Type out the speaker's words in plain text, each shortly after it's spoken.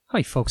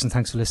Hi folks, and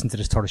thanks for listening to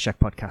this Tortoise Shack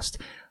podcast.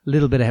 A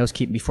little bit of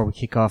housekeeping before we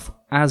kick off.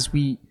 As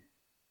you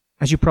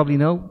probably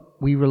know,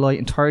 we rely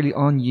entirely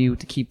on you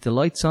to keep the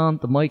lights on,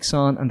 the mics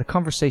on, and the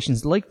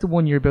conversations like the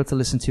one you're about to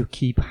listen to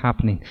keep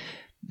happening.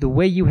 The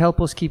way you help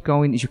us keep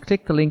going is you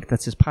click the link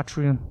that says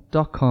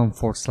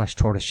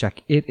patreon.com/Tortoise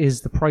Shack. It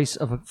is the price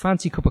of a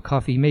fancy cup of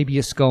coffee, maybe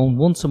a scone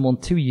once a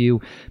month to you,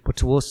 but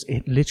to us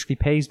it literally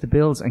pays the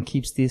bills and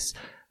keeps this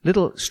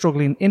little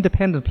struggling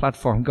independent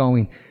platform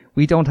going.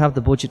 We don't have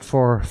the budget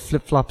for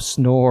flip-flops,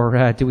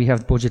 nor do we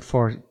have the budget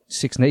for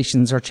Six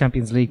Nations or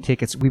Champions League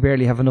tickets. We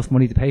barely have enough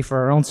money to pay for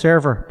our own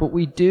server, but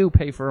we do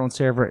pay for our own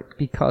server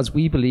because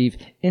we believe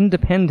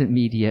independent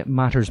media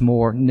matters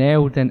more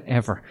now than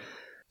ever.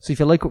 So if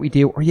you like what we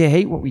do, or you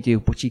hate what we do,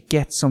 but you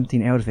get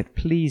something out of it,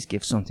 please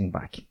give something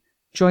back.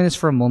 Join us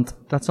for a month.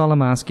 That's all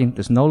I'm asking.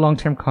 There's no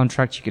long-term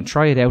contract. You can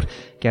try it out,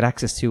 get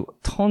access to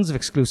tons of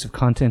exclusive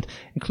content,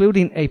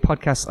 including a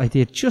podcast I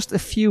did just a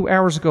few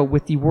hours ago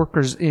with the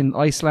workers in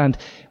Iceland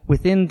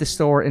within the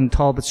store in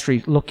Talbot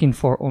Street looking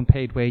for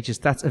unpaid wages.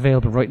 That's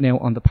available right now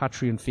on the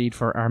Patreon feed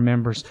for our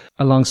members,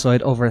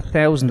 alongside over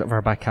 1,000 of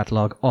our back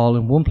catalogue, all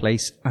in one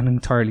place and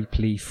entirely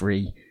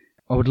plea-free.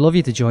 I would love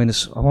you to join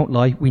us. I won't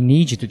lie. We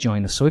need you to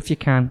join us. So if you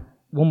can,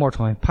 one more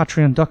time,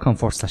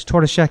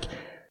 patreon.com/Tortoise Shack.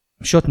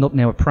 I'm shutting up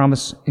now, I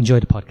promise.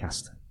 Enjoy the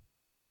podcast.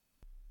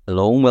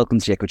 Hello and welcome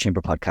to the Echo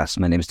Chamber podcast.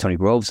 My name is Tony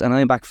Groves and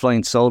I'm back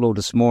flying solo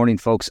this morning,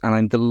 folks, and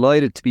I'm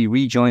delighted to be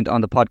rejoined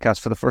on the podcast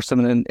for the first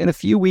time in a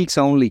few weeks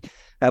only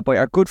by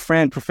our good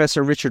friend,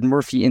 Professor Richard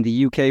Murphy in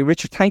the UK.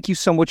 Richard, thank you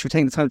so much for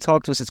taking the time to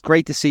talk to us. It's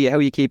great to see you. How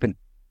are you keeping?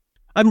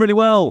 I'm really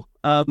well.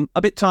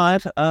 A bit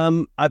tired.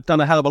 I've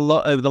done a hell of a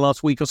lot over the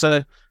last week or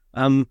so.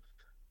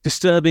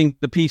 Disturbing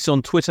the piece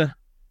on Twitter,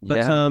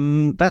 but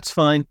that's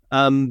fine.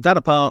 That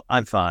apart,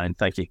 I'm fine.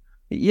 Thank you.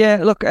 Yeah,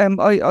 look, I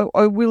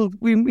will.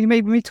 We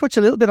may touch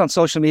a little bit on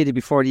social media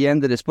before the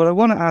end of this, but I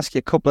want to ask you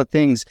a couple of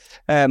things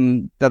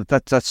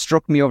that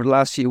struck me over the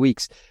last few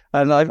weeks,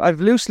 and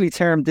I've loosely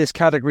termed this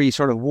category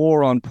sort of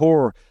war on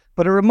poor.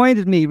 But it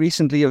reminded me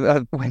recently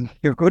of when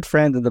your good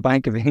friend in the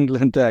Bank of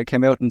England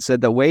came out and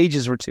said that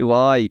wages were too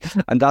high,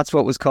 and that's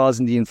what was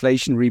causing the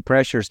inflationary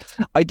pressures.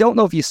 I don't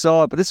know if you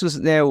saw it, but this was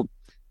now.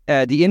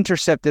 The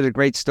Intercept did a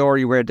great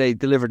story where they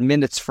delivered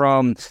minutes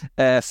from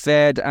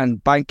Fed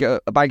and Bank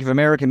of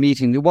America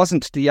meeting. It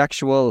wasn't the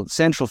actual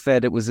central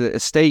Fed, it was a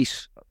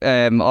state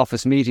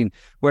office meeting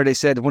where they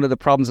said one of the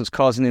problems that was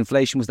causing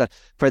inflation was that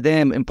for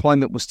them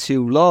employment was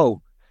too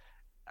low.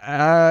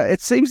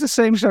 It seems the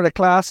same sort of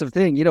class of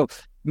thing, you know.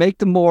 Make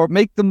them more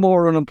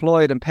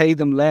unemployed and pay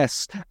them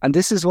less. And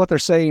this is what they're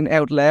saying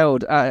out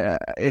loud.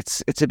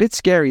 It's a bit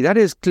scary. That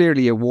is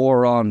clearly a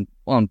war on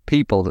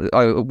people,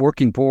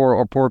 working poor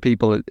or poor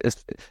people,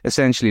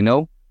 essentially,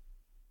 no?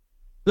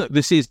 Look,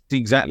 this is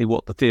exactly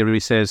what the theory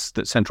says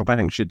that central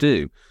banks should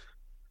do.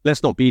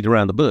 Let's not beat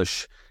around the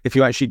bush. If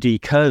you actually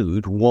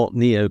decode what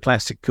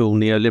neoclassical,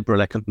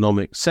 neoliberal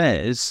economics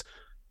says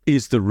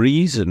is the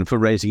reason for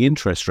raising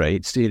interest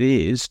rates, it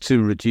is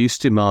to reduce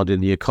demand in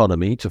the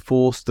economy, to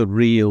force the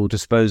real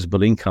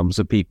disposable incomes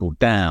of people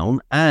down,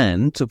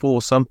 and to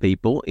force some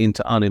people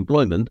into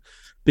unemployment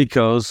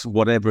because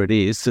whatever it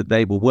is that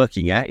they were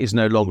working at is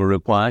no longer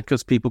required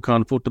because people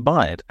can't afford to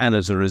buy it. And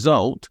as a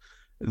result,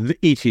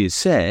 it is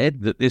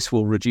said that this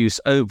will reduce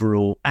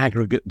overall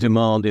aggregate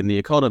demand in the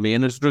economy,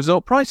 and as a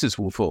result, prices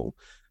will fall.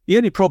 The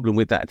only problem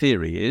with that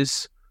theory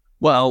is,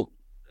 well,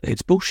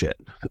 it's bullshit.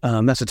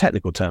 That's a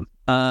technical term.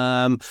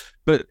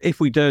 But if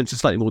we go into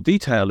slightly more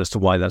detail as to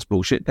why that's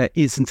bullshit, there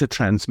isn't a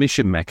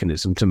transmission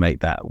mechanism to make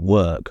that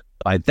work.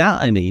 By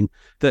that, I mean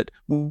that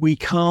we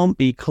can't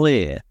be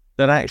clear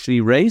that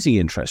actually raising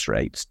interest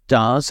rates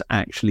does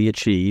actually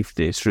achieve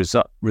this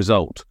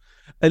result,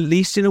 at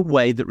least in a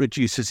way that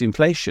reduces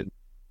inflation.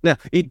 Now,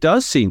 it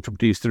does seem to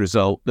produce the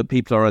result that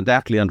people are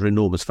undoubtedly under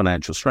enormous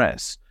financial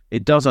stress.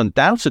 It does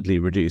undoubtedly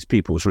reduce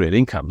people's real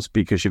incomes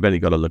because you've only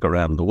got to look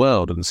around the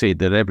world and see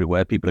that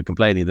everywhere people are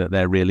complaining that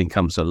their real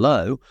incomes are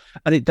low.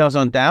 And it does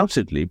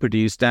undoubtedly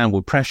produce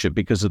downward pressure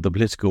because of the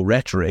political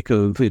rhetoric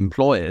of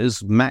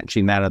employers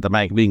matching that at the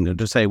Bank of England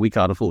to say we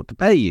can't afford to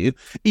pay you,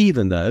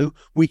 even though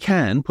we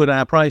can put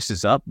our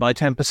prices up by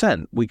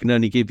 10%. We can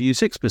only give you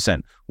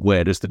 6%.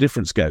 Where does the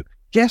difference go?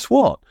 Guess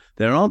what?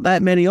 There aren't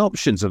that many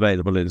options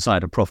available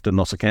inside a profit and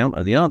loss account,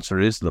 and the answer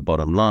is the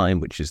bottom line,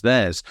 which is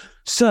theirs.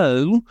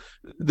 So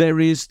there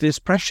is this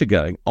pressure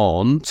going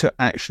on to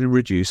actually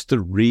reduce the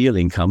real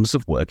incomes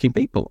of working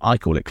people. I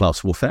call it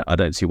class warfare. I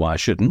don't see why I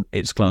shouldn't.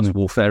 It's class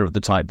warfare of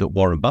the type that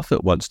Warren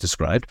Buffett once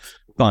described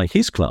by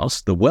his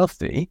class, the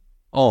wealthy,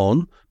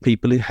 on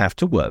people who have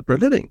to work for a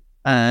living.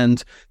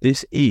 And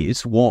this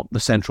is what the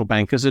central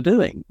bankers are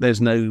doing.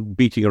 There's no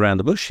beating around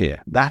the bush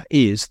here. That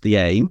is the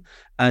aim.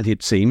 And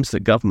it seems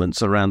that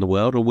governments around the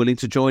world are willing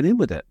to join in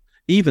with it,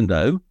 even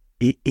though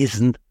it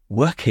isn't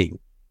working.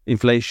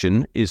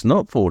 Inflation is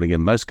not falling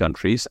in most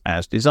countries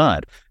as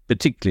desired,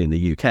 particularly in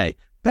the UK.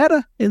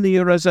 Better in the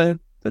Eurozone,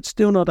 but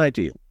still not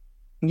ideal.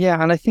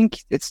 Yeah, and I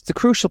think it's the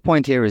crucial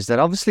point here is that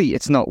obviously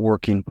it's not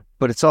working,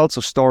 but it's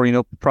also storing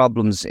up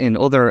problems in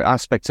other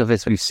aspects of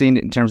it. We've seen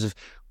it in terms of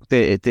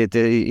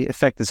the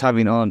effect it's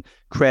having on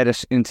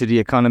credit into the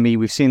economy.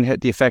 We've seen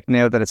the effect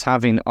now that it's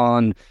having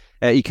on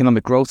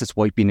economic growth. It's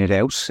wiping it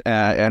out,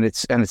 and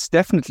it's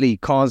definitely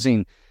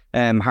causing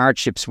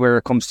hardships where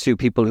it comes to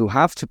people who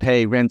have to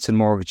pay rents and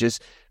mortgages,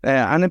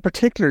 and in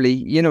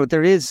particularly,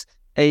 there is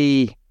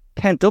a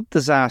pent-up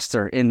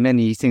disaster in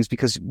many things,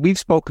 because we've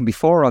spoken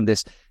before on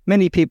this.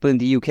 Many people in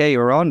the UK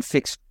are on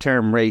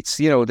fixed-term rates,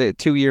 the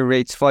 2-year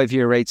rates,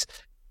 5-year rates,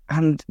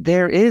 and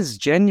there is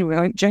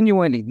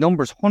genuinely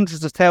numbers,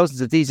 hundreds of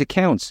thousands of these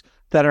accounts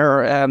that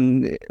are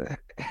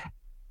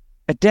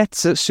a debt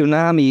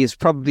tsunami is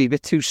probably a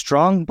bit too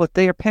strong, but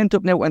they are pent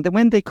up now. And then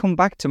when they come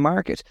back to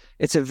market,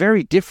 it's a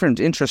very different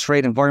interest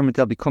rate environment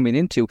they'll be coming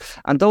into.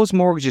 And those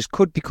mortgages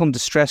could become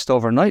distressed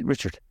overnight,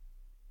 Richard.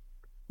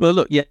 Well,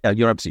 look, yeah,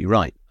 you're absolutely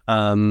right.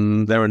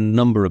 There are a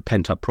number of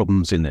pent-up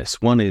problems in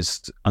this. One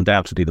is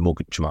undoubtedly the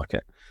mortgage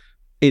market.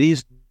 It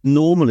is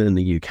normal in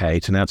the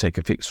UK to now take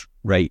a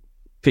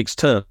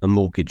fixed-term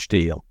mortgage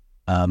deal.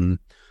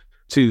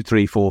 2,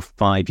 3, 4,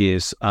 5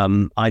 years.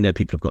 I know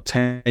people have got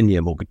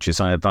 10-year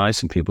mortgages. I advise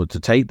some people to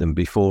take them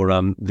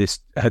before this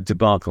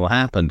debacle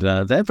happened.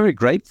 They're very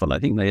grateful. I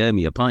think they owe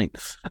me a pint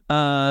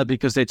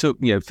because they took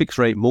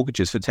fixed-rate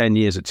mortgages for 10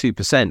 years at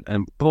 2%,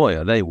 and boy,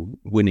 are they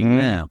winning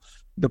now.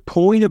 The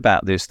point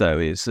about this, though,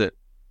 is that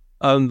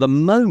the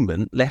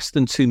moment less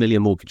than 2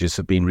 million mortgages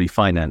have been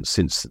refinanced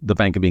since the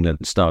Bank of England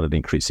started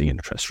increasing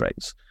interest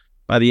rates.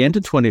 By the end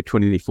of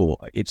 2024,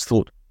 it's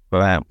thought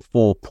about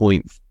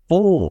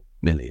 4.4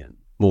 million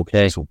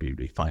mortgages will be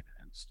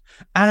refinanced.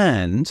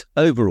 And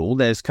overall,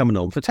 there's coming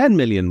on for 10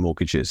 million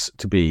mortgages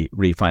to be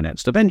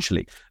refinanced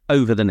eventually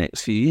over the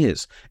next few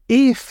years.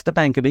 If the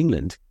Bank of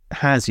England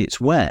has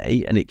its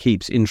way and it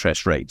keeps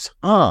interest rates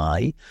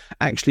high,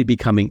 actually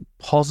becoming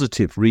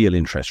positive real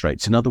interest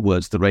rates, in other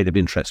words, the rate of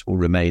interest will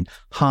remain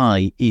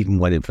high even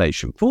when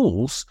inflation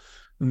falls,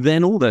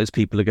 then all those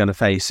people are going to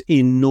face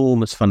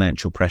enormous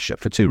financial pressure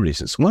for two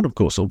reasons. One, of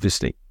course,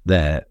 obviously,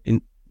 their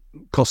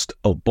cost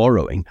of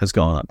borrowing has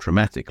gone up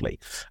dramatically.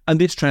 And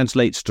this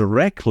translates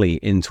directly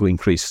into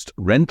increased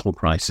rental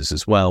prices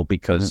as well,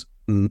 because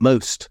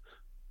most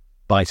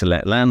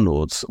buy-to-let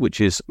landlords, which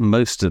is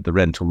most of the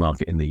rental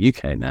market in the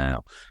UK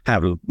now,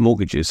 have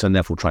mortgages and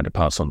therefore trying to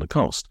pass on the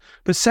cost.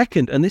 But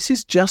second, and this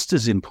is just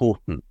as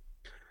important,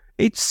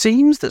 it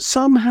seems that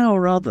somehow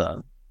or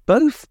other,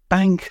 both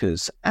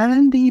bankers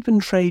and even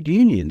trade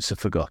unions have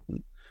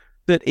forgotten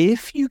that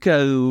if you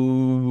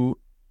go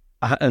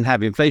and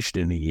have inflation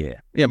in a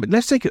year, but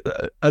let's take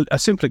a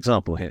simple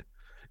example here.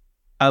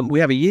 We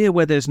have a year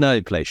where there's no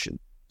inflation,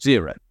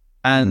 0,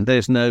 and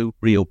there's no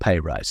real pay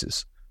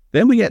rises.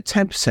 Then we get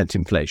 10%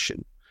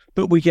 inflation,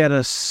 but we get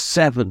a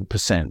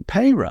 7%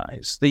 pay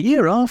rise. The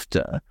year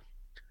after,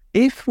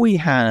 if we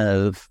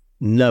have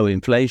no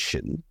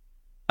inflation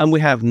and we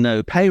have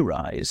no pay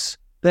rise,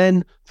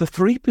 then the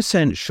 3%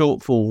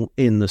 shortfall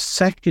in the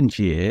second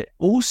year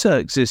also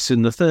exists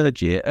in the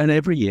third year and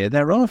every year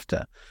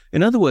thereafter.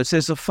 In other words,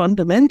 there's a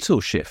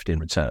fundamental shift in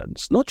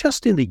returns, not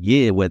just in the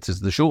year where there's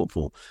the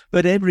shortfall,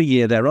 but every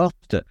year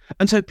thereafter.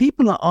 And so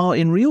people are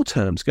in real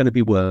terms going to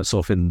be worse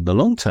off in the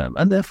long term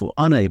and therefore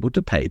unable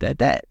to pay their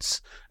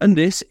debts. And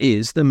this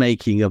is the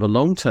making of a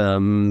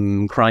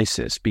long-term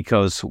crisis,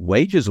 because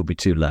wages will be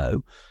too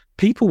low.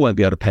 People won't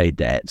be able to pay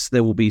debts.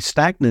 There will be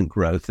stagnant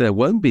growth. There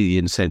won't be the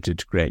incentive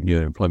to create new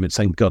employment,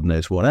 and God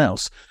knows what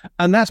else.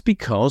 And that's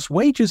because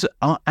wages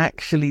are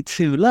actually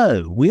too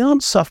low. We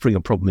aren't suffering a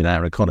problem in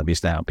our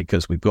economies now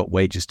because we've got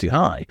wages too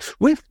high.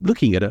 We're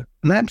looking at an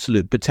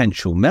absolute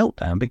potential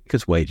meltdown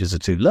because wages are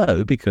too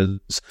low, because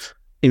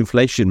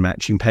inflation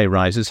matching pay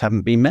rises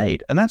haven't been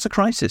made. And that's a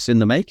crisis in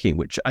the making,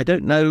 which I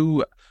don't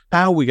know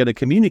how we're going to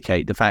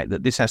communicate the fact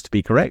that this has to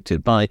be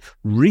corrected by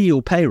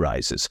real pay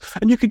rises.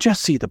 And you can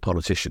just see the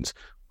politicians.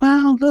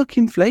 Well, look,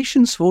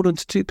 inflation's fallen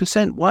to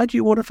 2%. Why do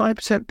you want a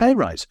 5% pay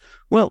rise?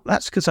 Well,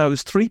 that's because I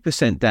was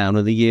 3% down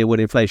in the year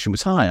when inflation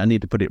was high. I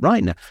need to put it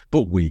right now.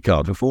 But we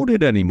can't afford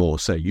it anymore,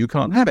 so you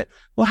can't have it.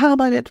 Well, how am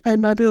I meant to pay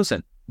my bills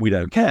then? We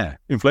don't care.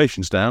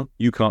 Inflation's down.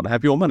 You can't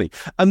have your money.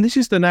 And this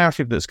is the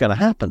narrative that's going to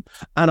happen.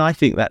 And I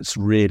think that's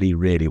really,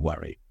 really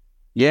worrying.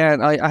 Yeah,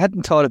 I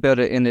hadn't thought about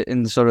it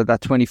in sort of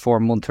that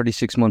 24-month,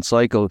 36-month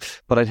cycle,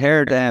 but I'd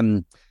heard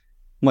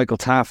Michael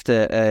Taft,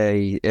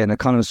 an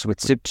economist with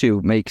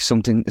SIP2, make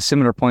a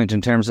similar point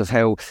in terms of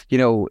how,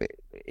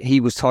 he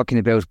was talking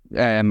about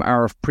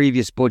our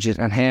previous budget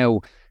and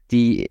how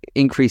the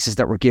increases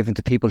that were given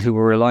to people who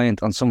were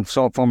reliant on some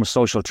form of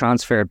social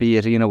transfer, be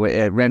it,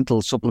 a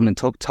rental supplement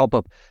top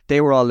up,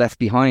 they were all left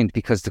behind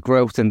because the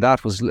growth in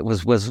that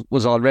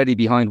was already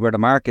behind where the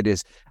market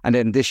is. And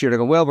then this year they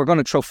go, well, we're going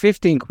to throw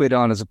 15 quid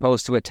on as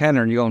opposed to a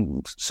tenner. And you're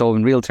going, so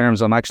in real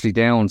terms, I'm actually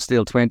down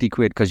still 20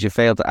 quid because you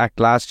failed to act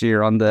last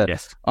year on the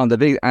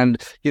big.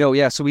 And,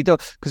 so we do,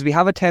 because we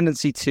have a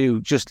tendency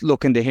to just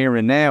look in the here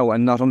and now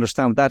and not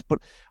understand that. But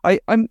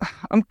I'm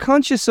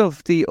conscious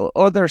of the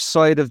other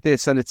side of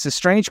this, and it's a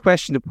strange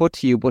question to put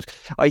to you, but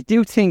I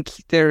do think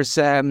there's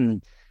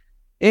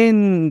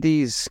in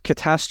these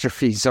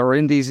catastrophes or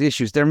in these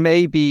issues, there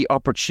may be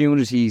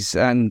opportunities,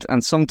 and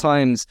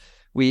sometimes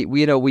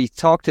we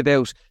talked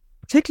about,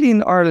 particularly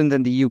in Ireland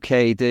and the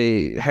UK,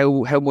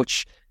 how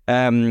much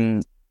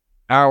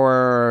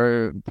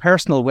our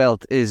personal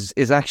wealth is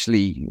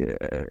actually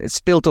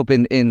it's built up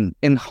in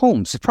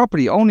homes.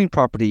 Owning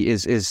property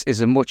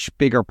is a much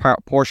bigger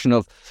portion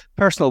of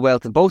personal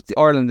wealth in both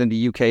Ireland and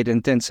the UK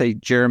than say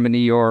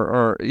Germany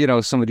or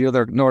some of the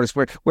other Nordics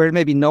where it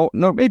may be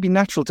maybe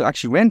natural to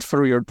actually rent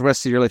for the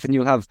rest of your life and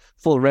you'll have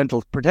full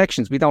rental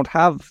protections. We don't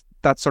have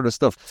that sort of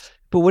stuff.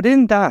 But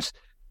within that,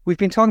 we've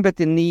been talking about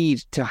the need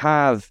to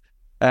have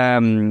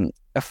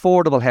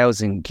affordable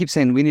housing. Keep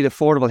saying we need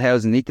affordable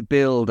housing, need to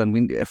build and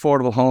we need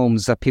affordable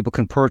homes that people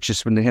can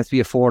purchase when they have to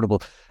be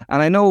affordable.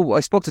 And I know I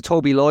spoke to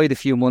Toby Lloyd a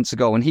few months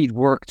ago and he'd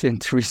worked in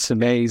Theresa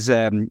May's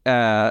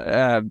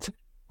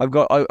I've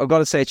got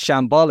to say it's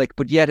shambolic,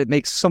 but yet it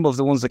makes some of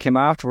the ones that came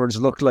afterwards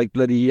look like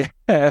bloody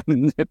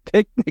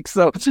picnics.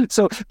 So,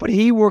 but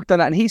he worked on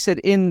that, and he said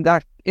in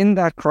that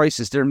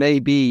crisis there may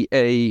be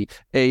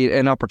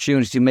an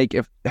opportunity to make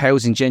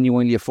housing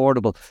genuinely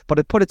affordable. But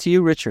I put it to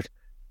you, Richard,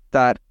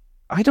 that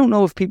I don't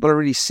know if people are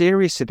really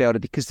serious about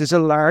it because there's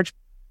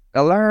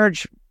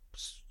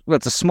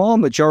it's a small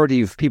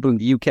majority of people in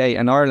the UK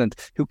and Ireland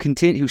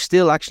who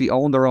still actually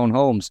own their own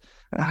homes.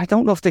 I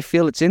don't know if they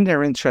feel it's in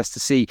their interest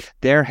to see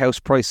their house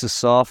prices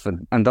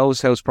soften and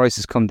those house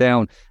prices come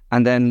down.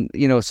 And then,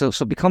 so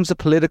it becomes a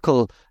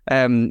political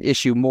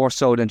issue more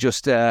so than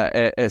just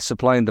a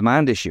supply and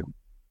demand issue.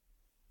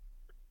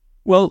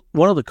 Well,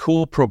 one of the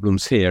core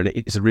problems here, and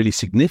it is a really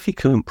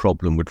significant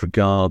problem with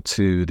regard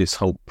to this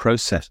whole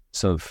process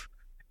of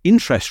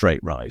interest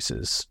rate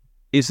rises,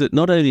 is that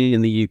not only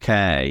in the UK,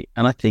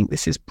 and I think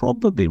this is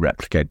probably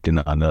replicated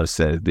in others,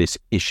 this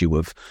issue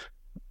of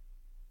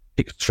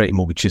fixed rate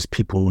mortgages,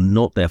 people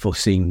not therefore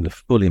seeing the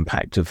full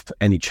impact of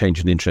any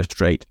change in interest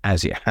rate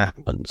as it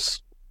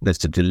happens.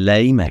 There's a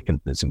delay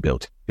mechanism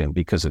built in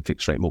because of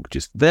fixed rate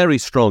mortgages, very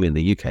strong in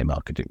the UK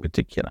market in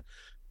particular.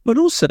 But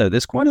also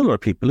there's quite a lot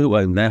of people who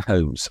own their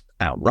homes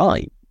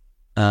outright.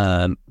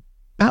 About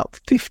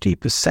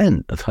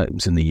 50% of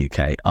homes in the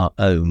UK are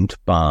owned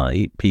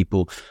by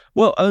people,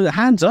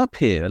 hands up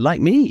here,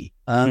 like me.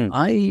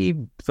 I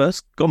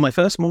first got my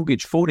first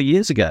mortgage 40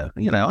 years ago.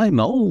 I'm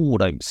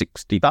old, I'm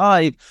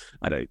 65,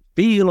 I don't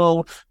feel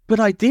old,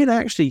 but I did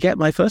actually get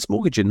my first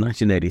mortgage in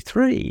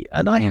 1983,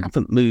 and I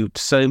haven't moved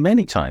so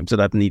many times that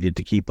I've needed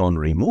to keep on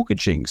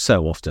remortgaging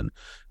so often.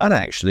 And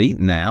actually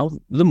now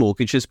the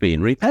mortgage has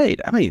been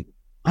repaid. I mean,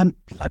 I'm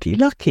bloody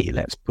lucky,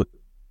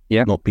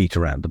 not beat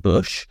around the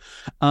bush.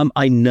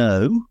 I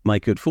know my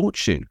good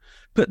fortune.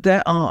 But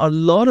there are a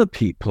lot of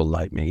people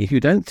like me who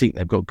don't think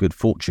they've got good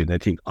fortune. They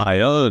think, I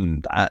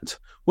earned that.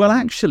 Well,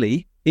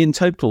 actually, in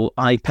total,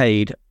 I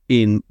paid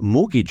in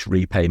mortgage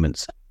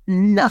repayments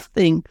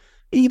nothing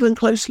even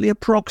closely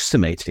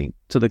approximating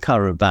to the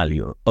current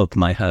value of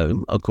my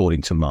home,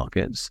 according to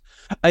markets.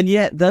 And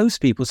yet those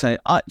people say,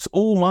 it's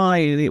all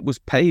mine, it was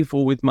paid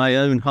for with my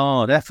own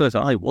hard effort,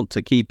 I want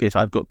to keep it,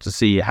 I've got to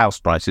see house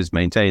prices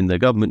maintained, the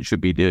government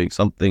should be doing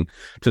something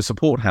to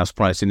support house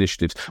price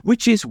initiatives,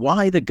 which is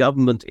why the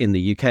government in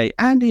the UK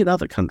and in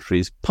other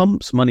countries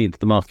pumps money into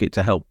the market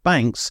to help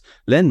banks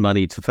lend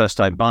money to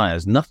first-time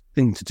buyers.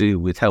 Nothing to do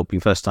with helping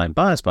first-time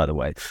buyers, by the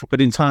way, but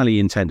entirely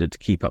intended to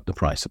keep up the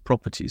price of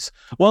properties.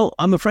 Well,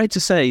 I'm afraid to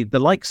say the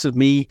likes of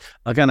me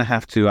are going to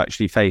have to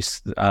actually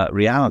face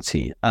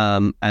reality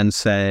and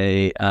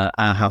say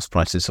our house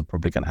prices are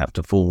probably going to have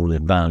to fall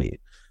in value.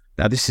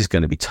 Now, this is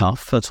going to be tough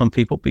for some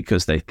people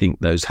because they think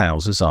those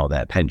houses are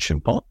their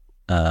pension pot.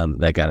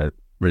 They're going to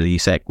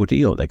release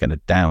equity or they're going to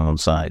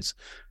downsize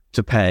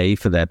to pay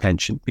for their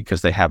pension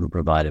because they haven't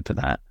provided for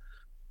that.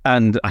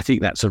 And I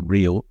think that's a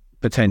real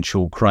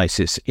potential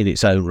crisis in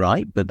its own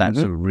right, but that's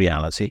a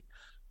reality.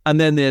 And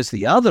then there's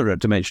the other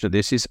dimension of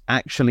this is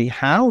actually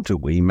how do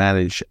we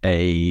manage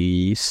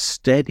a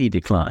steady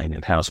decline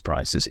in house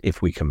prices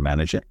if we can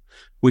manage it,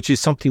 which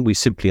is something we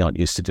simply aren't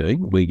used to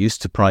doing. We're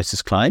used to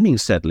prices climbing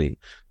steadily,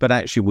 but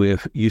actually we're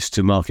used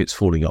to markets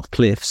falling off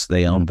cliffs.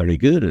 They aren't very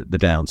good at the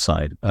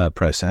downside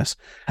process.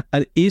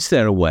 And is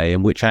there a way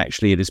in which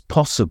actually it is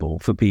possible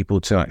for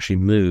people to actually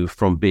move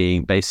from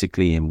being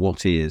basically in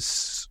what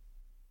is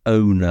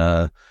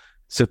owner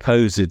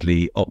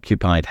supposedly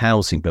occupied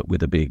housing, but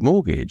with a big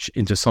mortgage,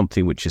 into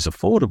something which is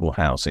affordable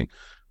housing,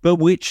 but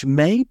which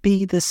may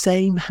be the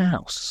same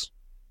house?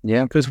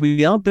 Yeah. Because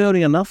we are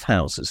building enough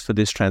houses for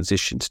this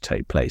transition to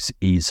take place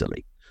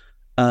easily.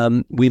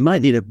 We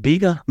might need a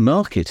bigger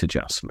market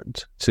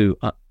adjustment to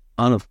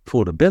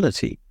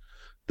unaffordability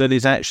that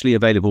is actually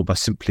available by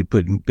simply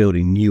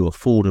building new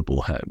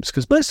affordable homes,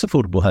 because most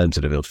affordable homes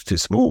that are built are too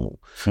small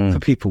for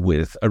people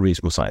with a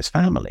reasonable sized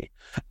family.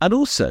 And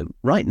also,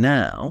 right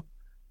now,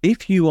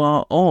 if you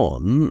are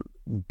on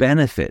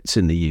benefits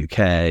in the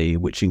UK,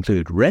 which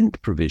include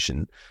rent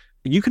provision,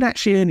 you can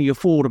actually only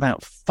afford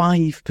about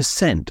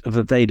 5% of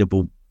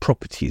available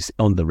properties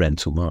on the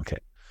rental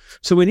market.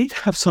 So we need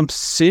to have some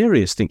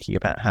serious thinking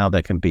about how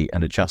there can be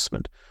an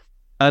adjustment.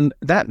 And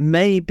that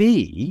may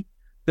be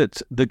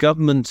that the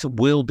government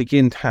will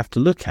begin to have to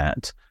look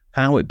at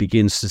how it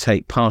begins to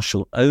take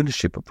partial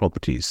ownership of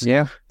properties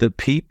that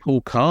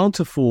people can't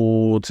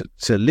afford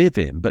to live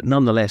in, but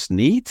nonetheless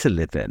need to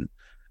live in,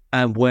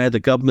 and where the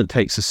government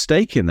takes a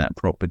stake in that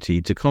property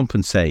to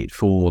compensate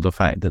for the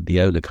fact that the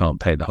owner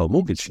can't pay the whole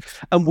mortgage.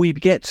 And we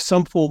get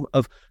some form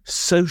of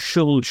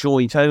social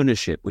joint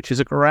ownership, which is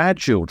a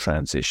gradual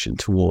transition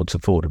towards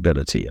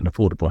affordability and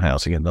affordable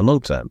housing in the long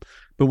term,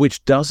 but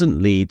which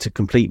doesn't lead to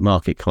complete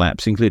market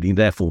collapse, including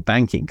therefore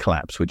banking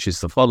collapse, which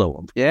is the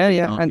follow-on.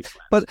 And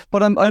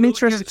but I'm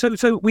interested.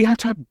 So we have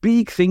to have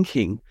big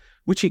thinking,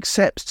 which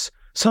accepts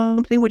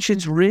something which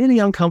is really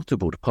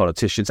uncomfortable to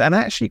politicians and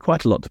actually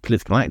quite a lot to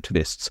political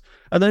activists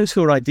and those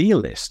who are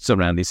idealists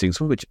around these things,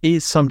 which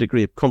is some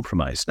degree of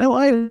compromise. Now,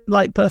 I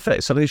like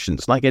perfect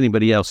solutions, like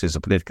anybody else is a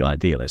political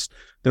idealist.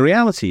 The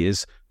reality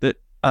is that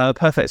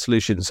perfect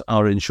solutions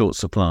are in short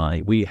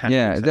supply. We have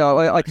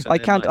I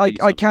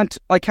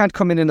can't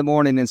come in the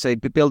morning and say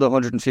build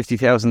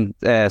 150,000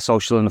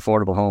 social and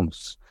affordable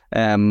homes,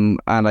 and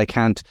I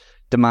can't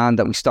demand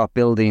that we stop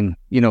building,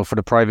 for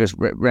the private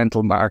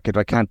rental market.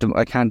 I can't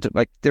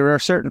there are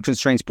certain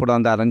constraints put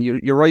on that, and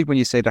you're right when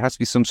you say there has to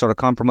be some sort of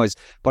compromise.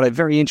 But I'm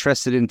very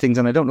interested in things,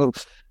 and I don't know.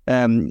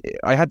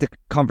 I had the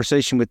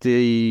conversation with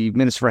the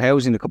Minister for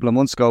Housing a couple of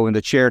months ago in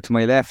the chair to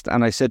my left,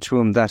 and I said to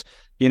him that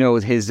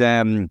his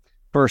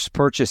first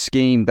purchase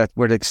scheme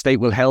where the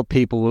state will help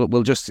people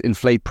will just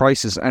inflate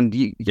prices, and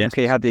UK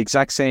had the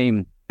exact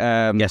same.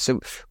 So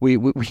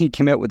we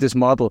came out with this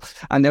model,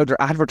 and now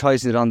they're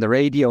advertising it on the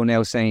radio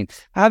now, saying,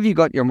 have you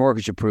got your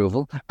mortgage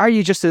approval? Are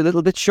you just a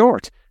little bit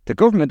short? The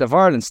government of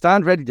Ireland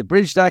stand ready to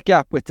bridge that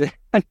gap with the...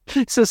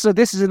 So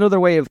this is another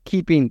way of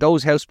keeping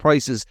those house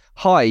prices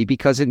high,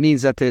 because it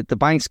means that the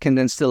banks can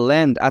then still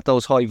lend at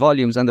those high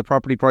volumes, and the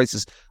property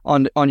prices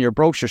on your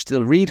brochure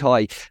still read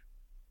high.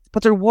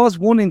 But there was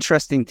one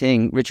interesting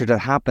thing, Richard, that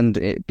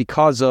happened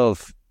because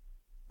of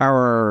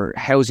our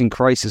housing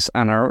crisis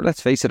and let's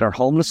face it, our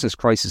homelessness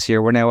crisis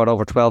here. We're now at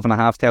over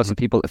 12,500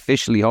 people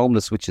officially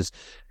homeless, which is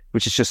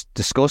just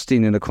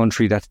disgusting in a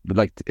country that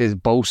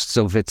boasts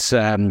of its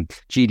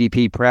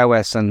GDP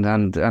prowess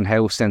and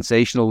how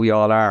sensational we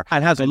all are,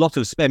 and has a lot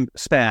of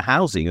spare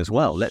housing as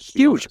well.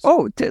 Huge.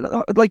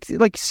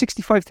 Like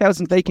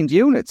 65,000 vacant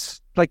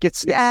units.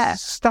 It's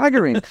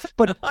staggering.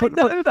 But I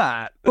know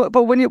that.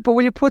 But when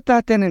you put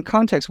that then in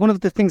context, one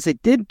of the things they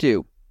did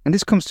do. And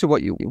this comes to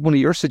one of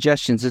your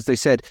suggestions is they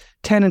said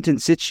tenant in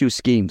situ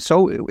scheme.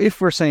 So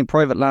if we're saying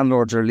private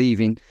landlords are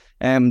leaving,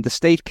 the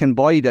state can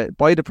buy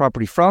the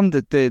property from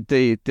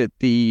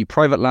the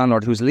private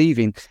landlord who's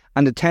leaving,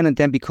 and the tenant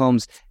then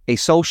becomes a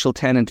social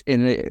tenant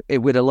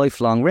with a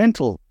lifelong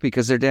rental,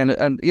 because they're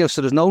then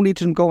so there's no need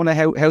to go on a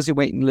housing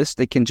waiting list.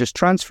 They can just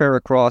transfer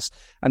across,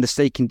 and the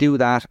state can do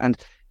that. And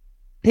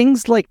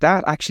things like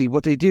that, actually,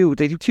 what they do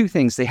two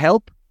things. They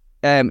help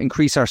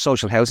increase our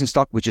social housing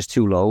stock, which is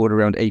too low at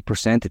around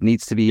 8%. It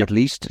needs to be at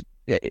least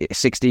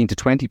 16 to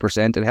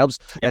 20%. It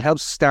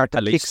helps start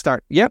the kickstart.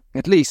 Yeah,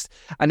 at least.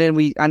 And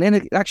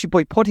then actually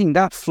by putting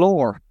that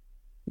floor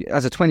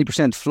as a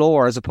 20%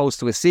 floor as opposed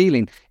to a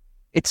ceiling,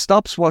 it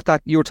stops what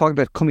that you were talking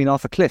about coming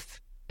off a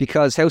cliff.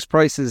 Because house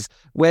prices,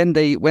 when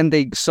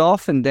they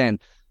soften, then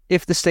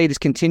if the state is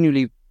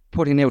continually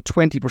putting out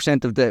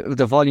 20% of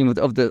the volume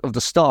of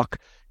the stock,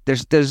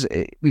 there's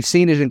we've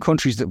seen it in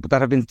countries that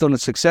have been done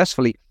it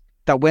successfully,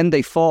 that when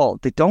they fall,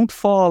 they don't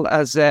fall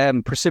as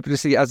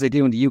precipitously as they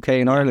do in the UK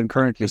and Ireland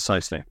currently.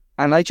 Precisely.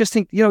 And I just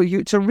think,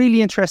 it's a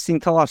really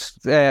interesting thought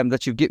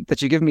that you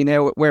give me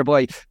now,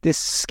 whereby this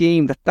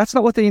scheme, that's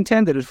not what they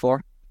intended it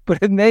for, but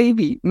it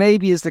maybe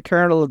is the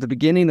kernel of the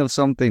beginning of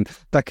something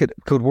that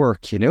could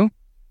work,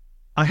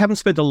 I haven't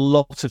spent a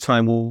lot of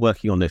time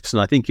working on this,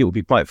 and I think it would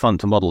be quite fun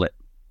to model it,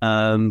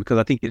 because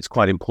I think it's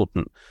quite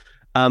important.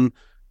 And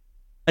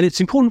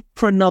it's important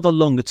for another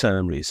longer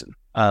term reason,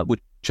 which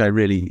I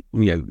really,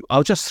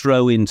 I'll just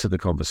throw into the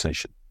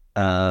conversation.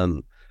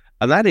 And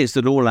that is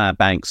that all our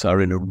banks are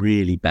in a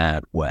really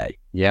bad way.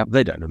 Yeah.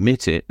 They don't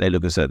admit it. They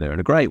look as though they're in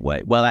a great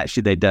way. Well,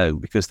 actually they don't,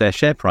 because their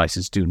share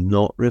prices do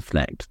not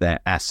reflect their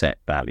asset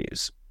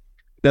values.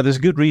 Now, there's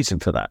a good reason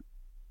for that.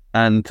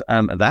 And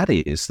that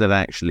is that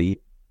actually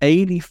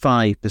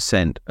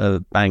 85%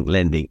 of bank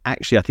lending,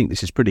 actually I think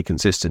this is pretty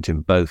consistent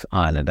in both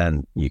Ireland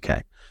and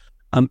UK,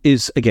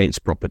 is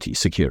against property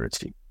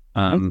security.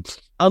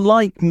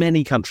 Unlike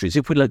many countries,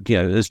 if we look,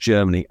 as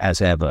Germany,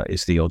 as ever,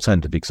 is the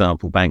alternative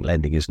example, bank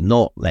lending is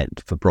not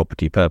lent for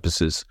property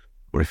purposes,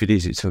 or if it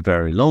is, it's for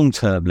very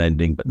long-term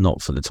lending, but not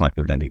for the type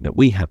of lending that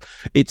we have.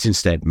 It's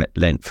instead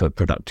lent for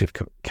productive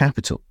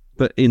capital.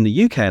 But in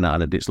the UK and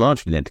Ireland, it's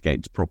largely lent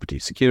against property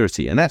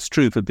security, and that's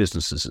true for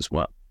businesses as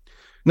well.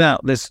 Now,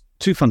 there's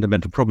two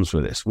fundamental problems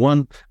with this.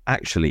 One,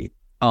 actually,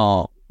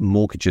 are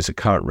mortgages at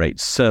current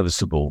rates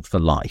serviceable for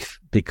life?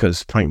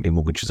 Because frankly,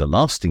 mortgages are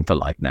lasting for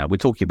life now. We're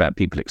talking about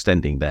people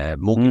extending their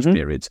mortgage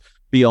periods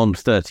beyond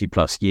 30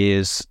 plus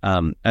years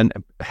and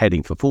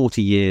heading for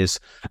 40 years.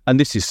 And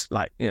this is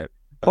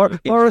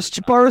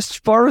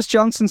Boris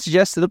Johnson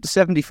suggested up to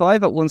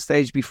 75 at one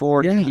stage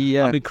before.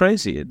 That'd be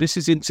crazy. This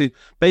is into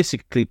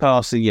basically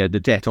passing the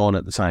debt on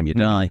at the time you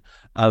die,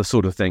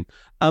 sort of thing.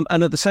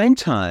 And at the same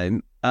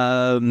time,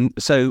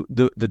 so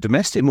the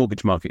domestic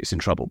mortgage market is in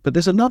trouble. But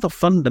there's another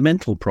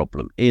fundamental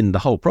problem in the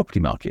whole property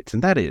market,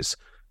 and that is,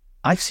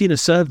 I've seen a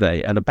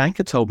survey, and a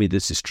banker told me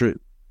this is true.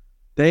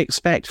 They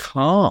expect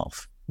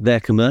half their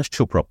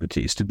commercial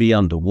properties to be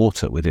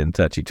underwater within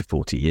 30 to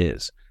 40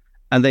 years.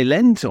 And they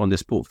lend on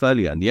this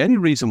portfolio. And the only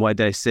reason why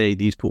they say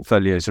these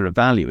portfolios are of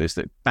value is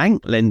that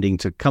bank lending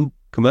to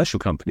commercial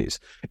companies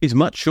is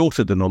much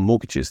shorter than on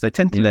mortgages. They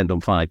tend to lend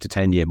on 5 to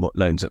 10 year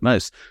loans at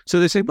most. So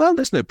they say, well,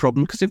 there's no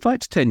problem because in 5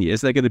 to 10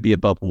 years, they're going to be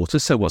above water.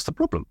 So what's the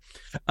problem?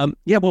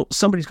 Well,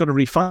 somebody's got to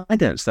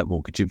refinance that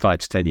mortgage in 5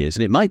 to 10 years.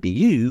 And it might be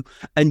you,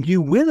 and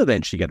you will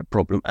eventually get a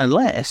problem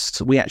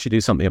unless we actually do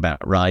something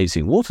about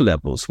rising water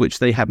levels, which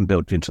they haven't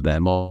built into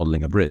their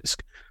modelling of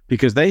risk.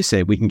 Because they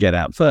say we can get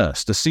out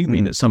first,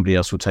 assuming that somebody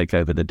else will take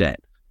over the debt.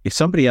 If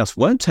somebody else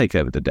won't take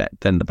over the debt,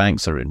 then the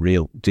banks are in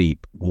real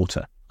deep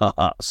water.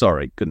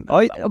 Sorry, couldn't.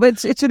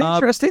 It's an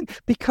interesting,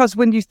 because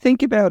when you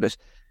think about it,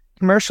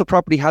 commercial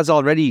property has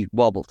already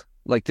wobbled.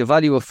 Like the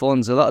value of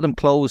funds, a lot of them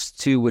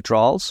closed to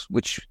withdrawals,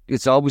 which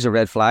is always a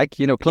red flag.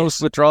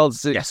 Closed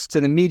withdrawals, it's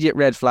an immediate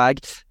red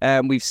flag.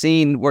 We've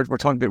seen, we're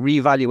talking about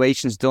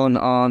revaluations done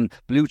on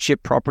blue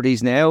chip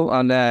properties now,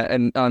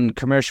 on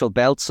commercial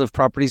belts of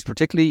properties,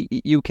 particularly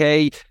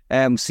UK.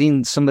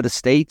 Seen some of the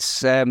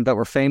states that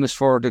were famous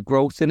for the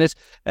growth in it.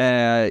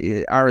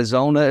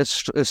 Arizona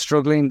is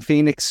struggling.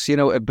 Phoenix,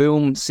 a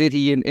boom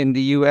city in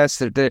the US.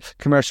 The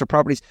commercial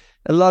properties.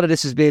 A lot of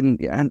this has been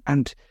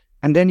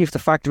and then you have to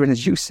factor in,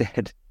 as you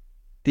said,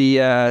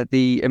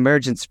 the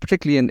emergence,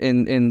 particularly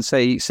in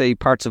say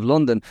parts of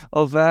London,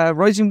 of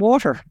rising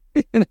water.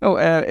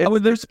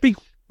 There's a big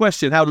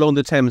question how long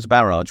the Thames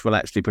Barrage will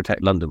actually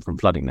protect London from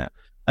flooding now.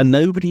 And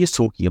nobody is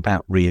talking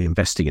about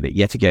reinvesting in it.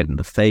 Yet again,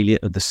 the failure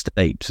of the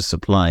state to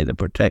supply the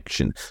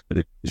protection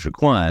that is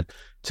required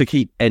to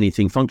keep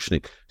anything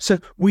functioning. So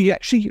we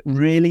actually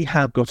really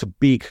have got a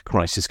big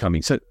crisis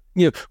coming. So,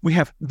 we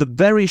have the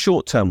very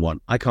short-term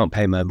one, I can't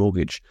pay my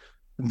mortgage.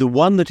 The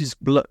one that is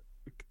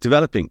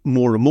developing,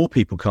 more and more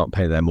people can't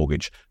pay their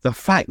mortgage. The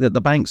fact that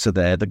the banks are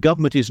there, the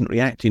government isn't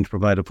reacting to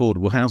provide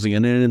affordable housing,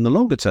 and in the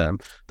longer term,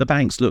 the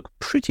banks look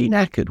pretty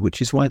knackered,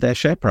 which is why their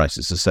share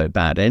prices are so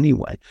bad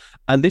anyway.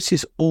 And this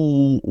is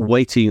all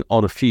waiting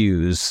on a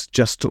fuse.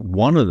 Just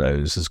one of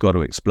those has got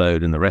to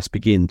explode and the rest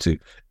begin to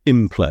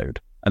implode.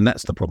 And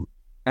that's the problem.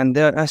 And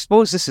I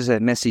suppose this is a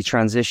messy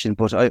transition,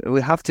 but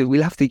we'll have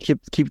to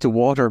keep the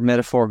water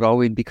metaphor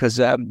going, because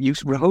you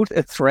wrote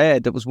a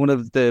thread that was one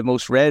of the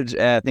most read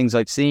things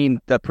I've seen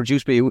that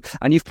produced by you,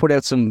 and you've put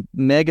out some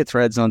mega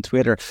threads on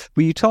Twitter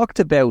where you talked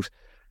about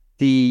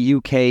the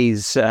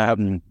UK's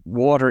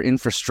water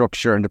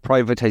infrastructure and the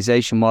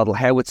privatisation model,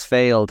 how it's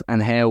failed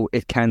and how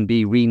it can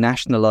be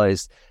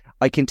renationalised.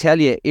 I can tell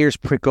you, ears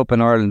prick up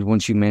in Ireland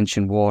once you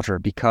mention water,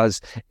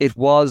 because it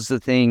was the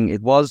thing,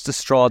 it was the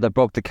straw that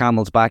broke the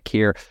camel's back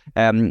here.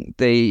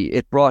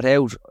 It brought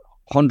out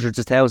hundreds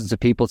of thousands of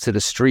people to the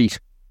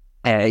street.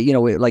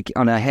 Like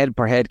on a head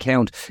per head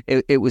count,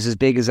 it was as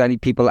big as any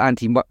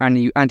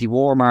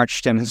anti-war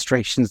march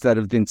demonstrations that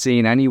have been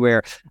seen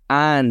anywhere.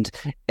 And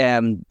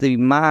the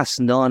mass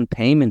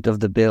non-payment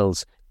of the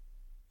bills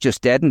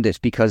just deadened it,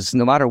 because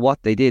no matter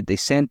what they did, they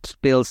sent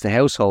bills to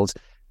households.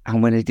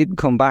 And when it didn't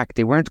come back,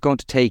 they weren't going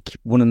to take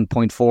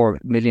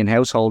 1.4 million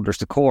householders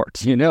to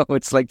court.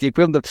 It's like the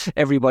equivalent of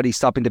everybody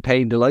stopping to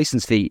pay the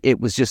licence fee. It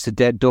was just a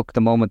dead duck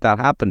the moment that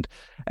happened.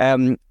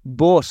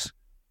 But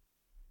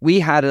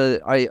we had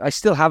I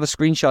still have a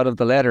screenshot of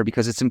the letter,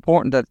 because it's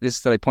important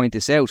that I point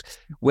this out.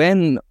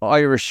 When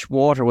Irish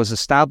Water was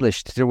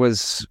established, there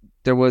was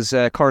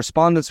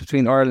correspondence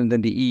between Ireland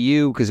and the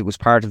EU, because it was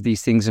part of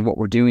these things and what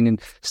we're doing in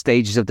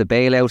stages of the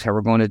bailout, how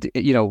we're going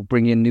to,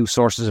 bring in new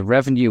sources of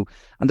revenue.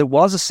 And there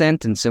was a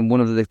sentence in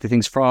one of the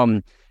things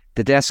from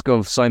the desk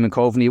of Simon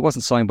Coveney. It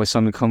wasn't signed by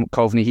Simon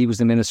Coveney. He was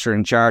the minister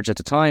in charge at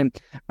the time.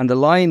 And the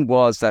line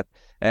was that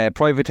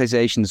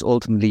privatisation is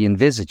ultimately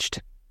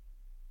envisaged.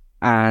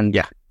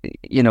 And,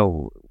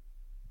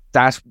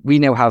 that we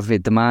now have a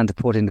demand to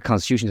put in the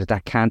constitution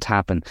that can't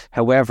happen.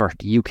 However,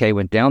 the UK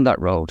went down that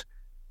road.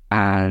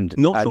 And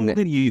not all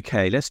the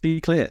UK, let's be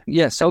clear.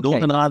 Yes, okay.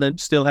 Northern Ireland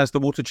still has the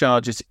water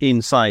charges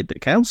inside the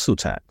council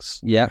tax.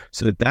 Yeah.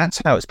 So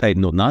that's how it's paid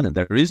in Northern Ireland.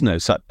 There is no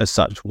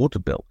such water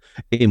bill.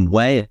 In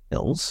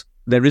Wales,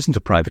 there isn't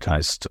a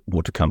privatised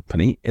water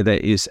company. There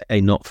is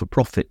a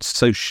not-for-profit,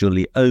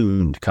 socially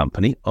owned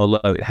company, although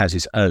it has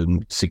its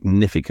own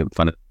significant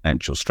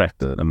financial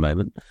strength at the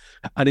moment.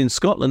 And in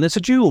Scotland, there's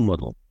a dual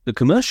model. The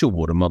commercial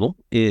water model,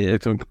 the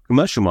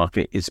commercial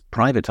market is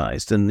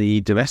privatised, and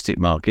the domestic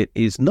market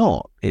is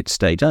not. It's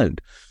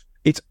state-owned.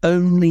 It's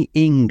only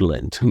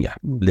England,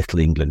 little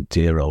England,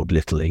 dear old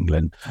little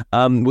England,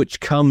 which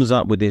comes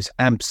up with this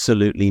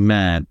absolutely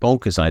mad,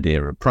 bonkers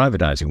idea of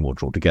privatising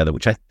water altogether,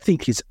 which I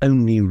think is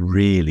only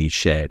really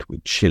shared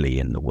with Chile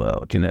in the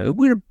world.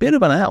 We're a bit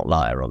of an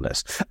outlier on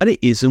this, and it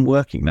isn't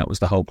working. That was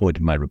the whole point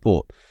of my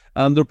report.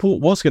 The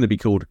report was going to be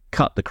called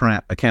Cut the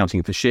Crap,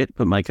 Accounting for Shit,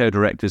 but my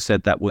co-director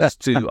said that was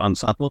too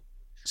unsubtle.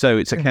 So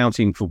it's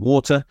accounting for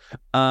water.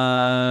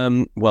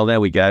 Well, there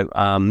we go.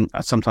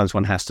 Sometimes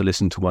one has to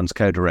listen to one's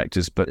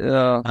co-directors, but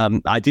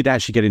I did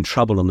actually get in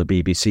trouble on the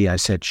BBC. I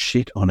said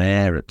shit on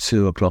air at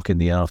 2:00 in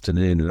the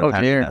afternoon, and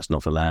apparently that's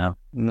not allowed.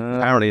 No.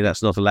 Apparently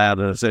that's not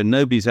allowed. So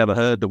nobody's ever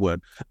heard the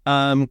word.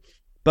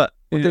 But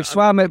they've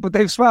swam it. But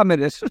they've swam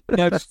in it.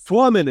 They've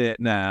swum in it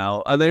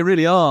now, and they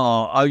really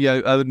are.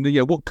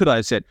 What could I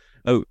have said?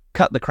 Oh,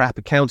 cut the crap,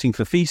 accounting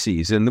for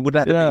feces, and would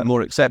that be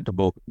more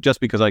acceptable? Just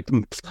because I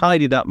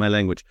tidied up my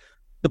language.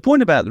 The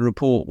point about the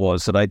report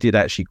was that I did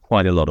actually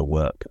quite a lot of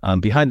work.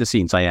 Behind the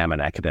scenes, I am an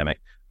academic.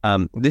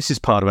 This is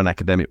part of an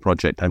academic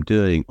project I'm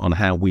doing on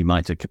how we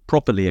might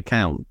properly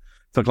account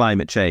for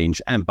climate change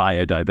and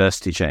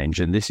biodiversity change,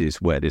 and this is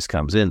where this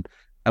comes in.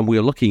 And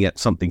we're looking at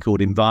something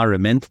called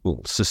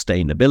environmental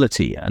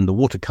sustainability, and the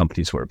water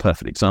companies were a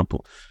perfect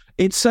example.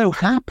 It so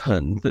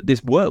happened that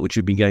this work, which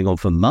had been going on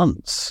for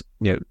months,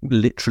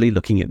 literally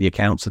looking at the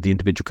accounts of the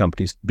individual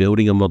companies,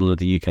 building a model of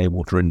the UK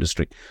water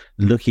industry,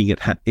 looking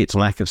at its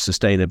lack of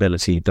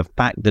sustainability, the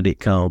fact that it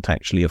can't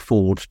actually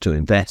afford to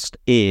invest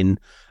in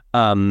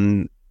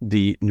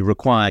the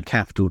required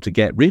capital to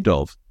get rid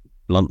of,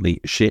 bluntly,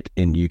 shit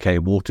in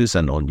UK waters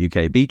and on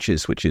UK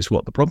beaches, which is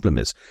what the problem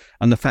is.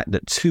 And the fact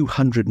that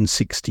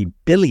 £260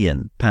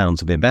 billion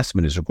of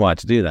investment is required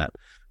to do that,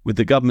 with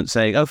the government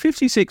saying,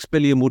 56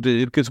 billion will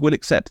do because we'll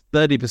accept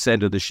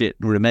 30% of the shit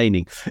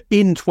remaining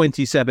in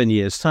 27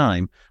 years'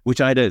 time,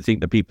 which I don't think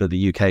the people of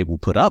the UK will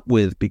put up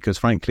with, because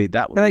frankly,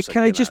 that would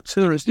Can I just,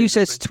 you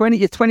said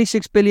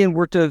 26 billion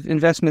worth of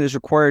investment is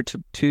required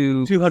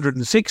to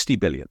 260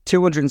 billion.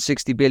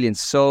 260 billion.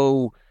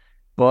 So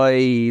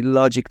by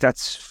logic,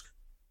 that's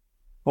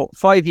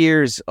 5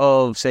 years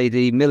of, say,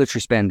 the military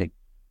spending.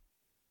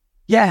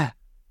 Yeah.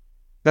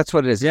 That's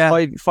what it is.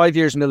 Yeah. Five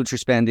years military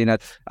spending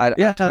at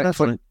that's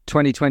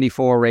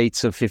 2024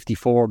 rates of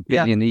 54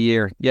 billion a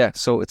year. Yeah,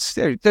 so it's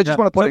they just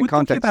want to put it in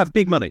context. About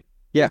big money.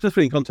 Yeah, just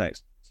put it in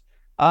context.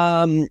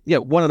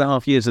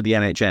 1.5 years of the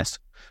NHS.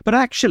 But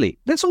actually,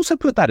 let's also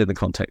put that in the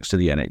context of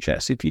the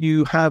NHS. If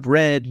you have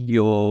read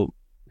your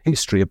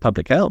history of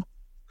public health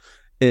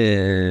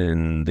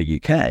in the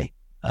UK,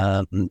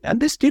 and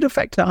this did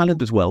affect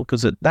Ireland as well,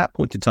 because at that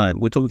point in time,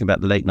 we're talking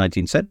about the late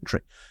 19th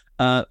century.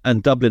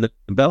 And Dublin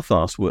and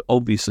Belfast were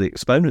obviously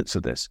exponents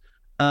of this.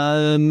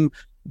 The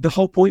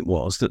whole point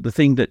was that the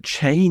thing that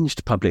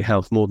changed public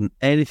health more than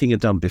anything had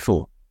done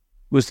before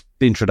was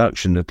the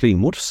introduction of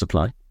clean water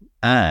supply,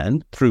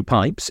 and through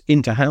pipes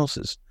into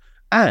houses,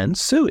 and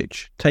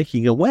sewage,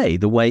 taking away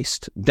the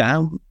waste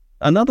down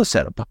another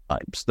set of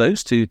pipes.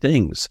 Those two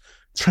things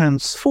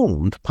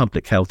transformed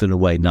public health in a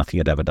way nothing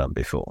had ever done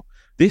before.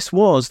 This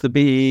was the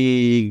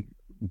big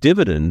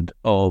dividend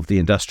of the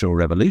Industrial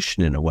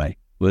Revolution, in a way,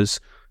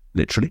 was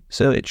literally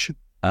sewage,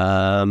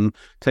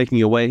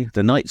 taking away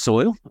the night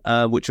soil,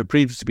 which had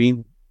previously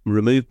been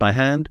removed by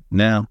hand,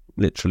 now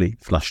literally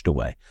flushed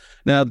away.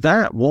 Now,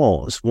 that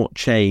was what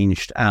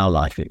changed our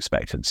life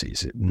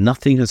expectancies.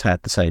 Nothing has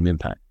had the same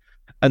impact.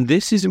 And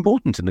this is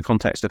important in the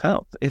context of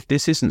health. If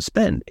this isn't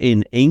spent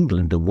in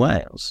England and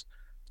Wales,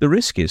 the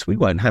risk is we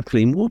won't have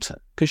clean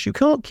water, because you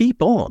can't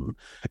keep on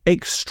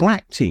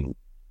extracting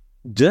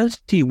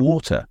dirty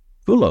water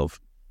full of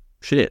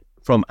shit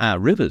from our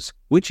rivers,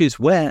 which is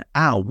where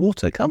our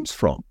water comes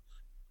from,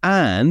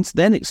 and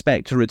then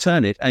expect to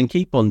return it and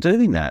keep on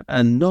doing that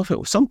and not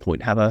at some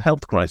point have a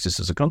health crisis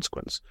as a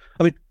consequence.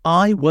 I mean,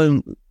 I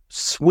won't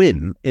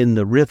swim in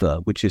the river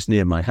which is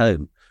near my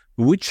home,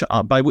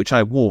 by which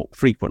I walk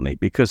frequently,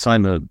 because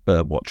I'm a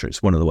bird watcher.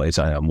 It's one of the ways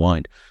I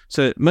unwind.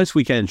 So most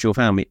weekends you'll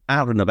find me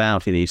out and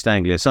about in East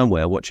Anglia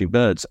somewhere watching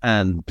birds,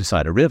 and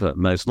beside a river,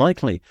 most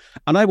likely.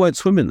 And I won't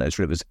swim in those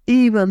rivers,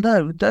 even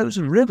though those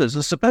rivers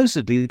are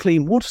supposedly the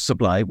clean water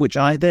supply, which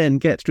I then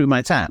get through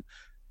my tap.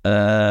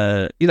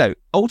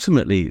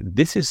 Ultimately,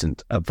 this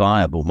isn't a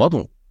viable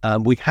model.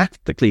 We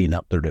have to clean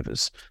up the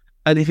rivers.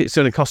 And if it's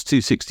going to cost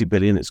 260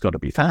 billion, it's got to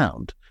be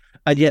found.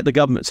 And yet the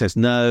government says,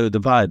 no, the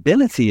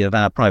viability of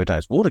our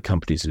privatised water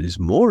companies is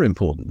more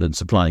important than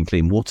supplying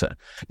clean water.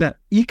 Now,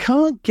 you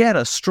can't get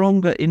a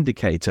stronger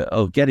indicator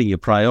of getting your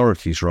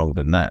priorities wrong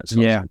than that, as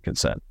far as I'm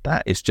concerned.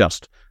 That is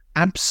just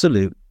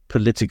absolute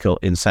political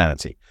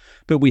insanity.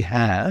 But we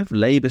have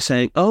Labour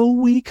saying,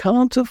 we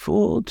can't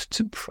afford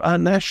to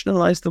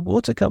nationalise the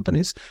water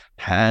companies,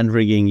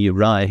 hand-wringing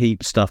Uriah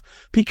Heep stuff,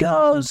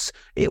 because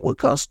it would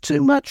cost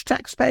too much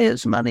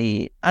taxpayers'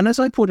 money. And as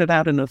I pointed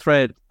out in a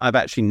thread I've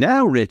actually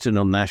now written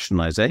on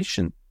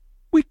nationalisation,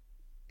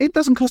 it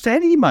doesn't cost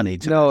any money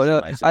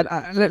to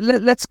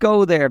let's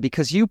go there,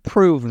 because you've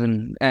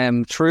proven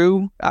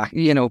through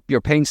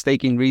your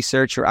painstaking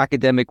research, your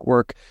academic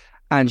work,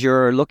 and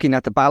you're looking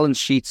at the balance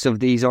sheets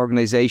of these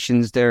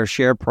organizations, their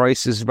share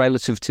prices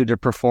relative to their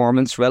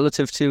performance,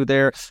 relative to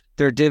their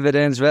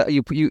dividends.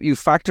 You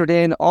factored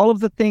in all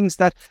of the things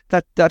that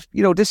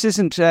this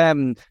isn't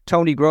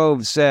Tony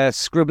Groves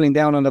scribbling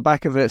down on the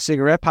back of a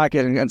cigarette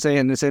packet and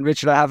saying,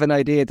 Richard, I have an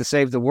idea to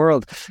save the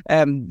world.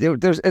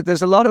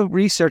 There's a lot of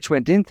research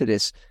went into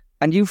this.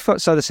 And you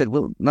sort of said,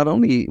 well, not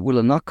only will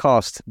it not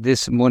cost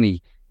this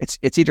money,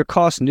 it's either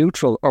cost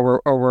neutral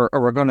or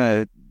we're going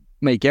to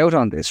make out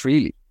on this,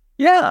 really.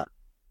 Yeah.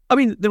 I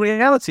mean, the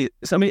reality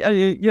is,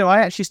 I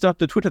actually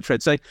started a Twitter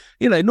thread saying,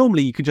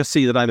 normally you can just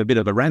see that I'm a bit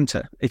of a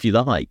ranter, if you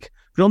like.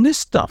 But on this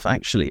stuff,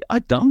 actually,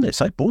 I've done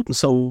this. I've bought and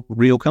sold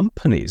real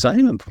companies. I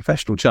am a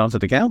professional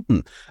chartered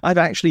accountant. I've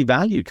actually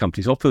valued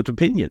companies, offered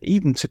opinion,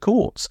 even to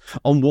courts,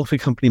 on what a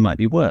company might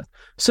be worth.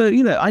 So,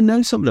 I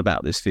know something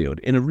about this field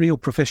in a real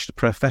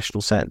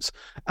professional sense.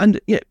 And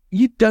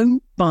you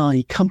don't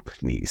buy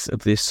companies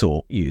of this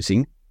sort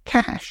using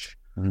cash.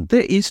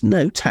 There is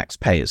no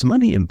taxpayers'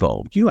 money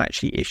involved. You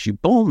actually issue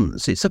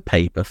bonds. It's a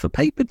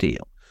paper-for-paper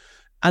deal.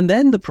 And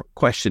then the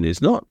question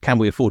is not, can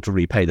we afford to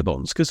repay the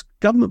bonds? Because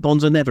government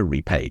bonds are never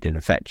repaid, in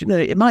effect.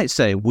 It might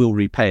say we'll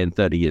repay in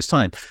 30 years'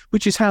 time,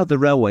 which is how the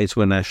railways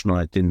were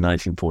nationalised in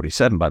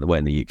 1947, by the way,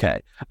 in the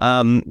UK.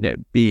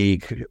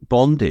 Big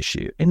bond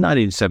issue. In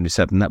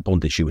 1977, that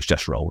bond issue was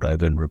just rolled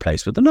over and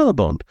replaced with another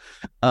bond.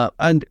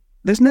 And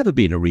there's never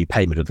been a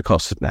repayment of the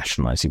cost of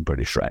nationalising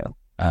British Rail.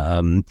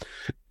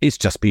 It's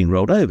just been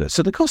rolled over.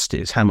 So the cost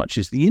is, how much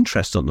is the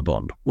interest on the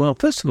bond? Well,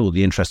 first of all,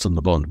 the interest on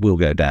the bond will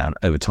go down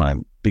over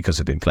time because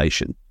of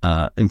inflation.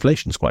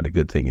 Inflation is quite a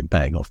good thing in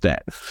paying off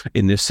debt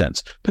in this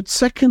sense. But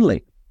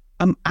secondly,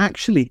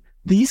 actually,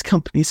 these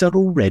companies are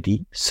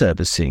already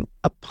servicing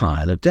a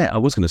pile of debt. I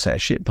was going to say a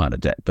shit pile of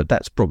debt, but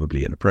that's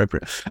probably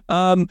inappropriate.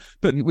 But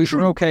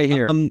we're okay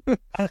here.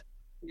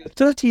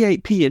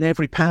 38p in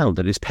every pound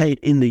that is paid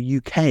in the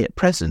UK at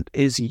present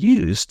is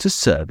used to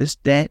service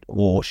debt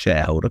or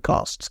shareholder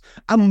costs.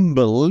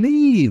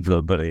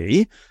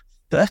 Unbelievably,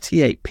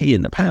 38p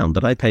in the pound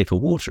that I pay for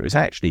water is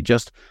actually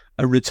just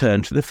a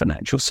return to the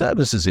financial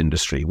services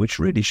industry, which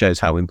really shows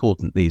how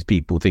important these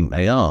people think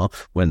they are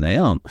when they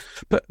aren't.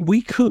 But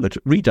we could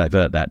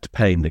redivert that to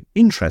paying the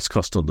interest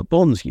cost on the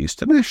bonds used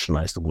to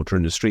nationalise the water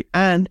industry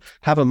and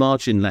have a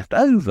margin left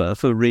over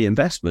for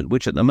reinvestment,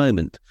 which at the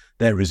moment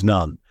there is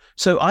none.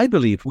 So I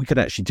believe we could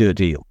actually do a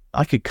deal.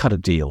 I could cut a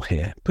deal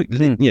here.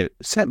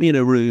 Set me in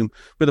a room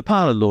with a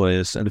pile of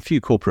lawyers and a few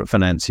corporate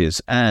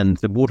financiers and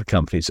the water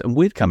companies, and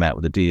we'd come out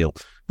with a deal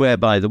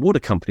whereby the water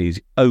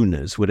companies'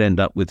 owners would end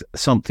up with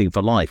something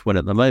for life, when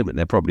at the moment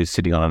they're probably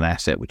sitting on an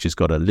asset which has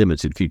got a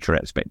limited future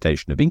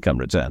expectation of income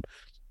return.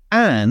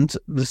 And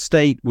the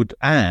state would,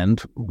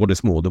 and what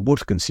is more, the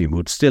water consumer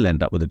would still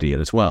end up with a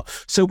deal as well.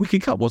 So we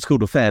could cut what's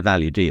called a fair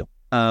value deal.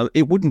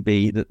 It wouldn't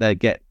be that they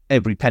get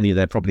every penny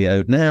they're probably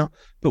owed now,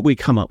 but we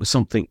come up with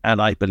something,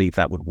 and I believe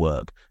that would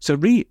work. So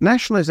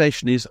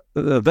nationalisation is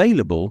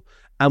available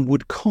and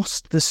would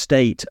cost the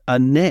state a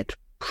net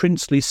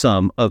princely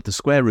sum of the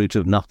square root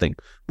of nothing,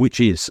 which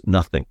is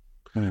nothing.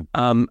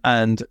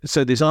 And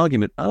so this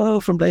argument,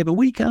 from Labour,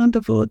 we can't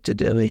afford to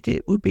do it.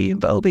 It would be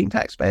involving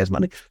taxpayers'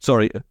 money.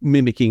 Sorry,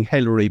 mimicking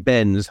Hilary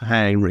Benn's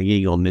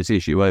hand-wringing on this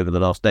issue over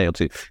the last day or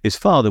two. His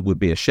father would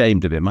be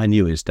ashamed of him. I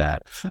knew his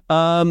dad.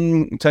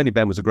 Tony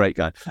Benn was a great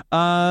guy.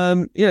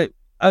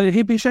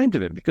 He'd be ashamed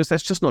of him because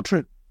that's just not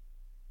true.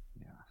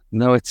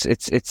 No,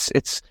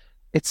 it's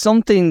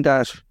something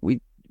that we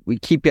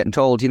keep getting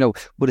told,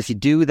 but if you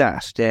do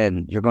that,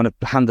 then you're going to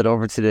hand it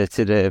over to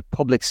the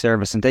public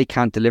service and they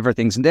can't deliver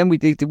things. And then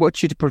they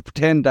want you to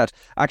pretend that,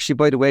 actually,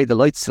 by the way, the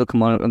lights still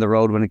come on the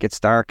road when it gets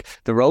dark.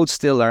 The roads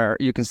still are,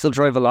 you can still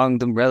drive along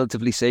them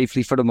relatively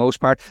safely for the most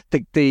part.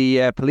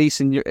 The police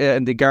and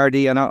the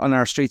Gardaí on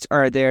our streets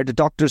are there. The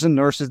doctors and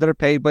nurses that are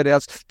paid by the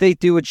else, they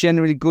do a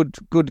generally good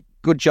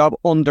job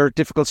under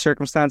difficult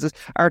circumstances.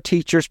 Our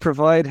teachers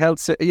provide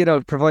health,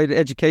 provide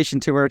education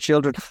to our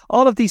children.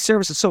 All of these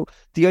services. So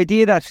the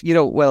idea that,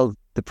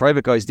 the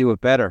private guys do it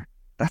better,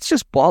 that's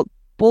just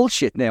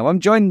bullshit now. I'm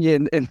joining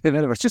you in the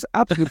middle of it. It's just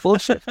absolute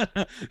bullshit.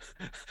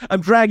 I'm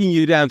dragging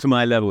you down to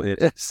my level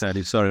here,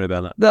 Sandy. Sorry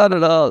about that. Not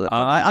at all.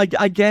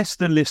 I guess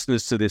the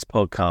listeners to this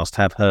podcast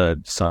have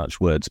heard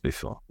such words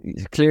before.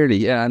 Clearly,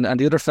 yeah. And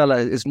the other fella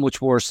is much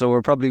worse, so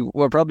we're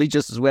probably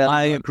just as well.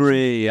 I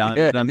agree.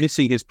 I'm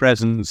missing his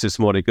presence this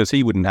morning because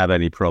he wouldn't have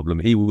any problem.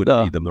 He would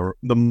be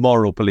the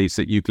moral police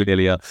that you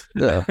clearly are.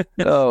 No,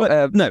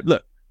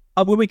 look.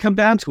 When we come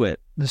down to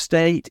it, the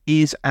state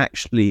is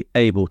actually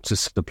able to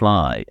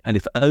supply, and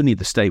if only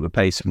the state would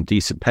pay some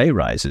decent pay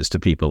rises to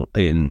people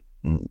in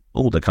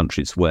all the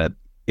countries where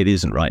it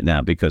isn't right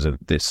now because of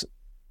this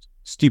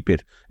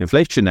stupid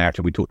inflation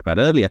narrative we talked about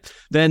earlier,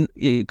 then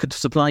it could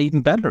supply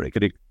even better. It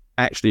could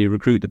actually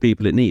recruit the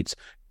people it needs.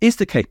 Is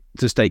the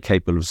state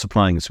capable of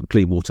supplying us with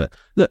clean water?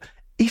 Look,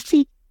 if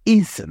it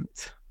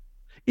isn't,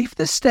 if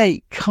the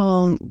state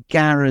can't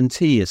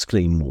guarantee us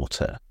clean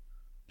water,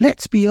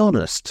 let's be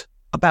honest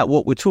about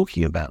what we're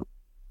talking about.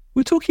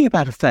 We're talking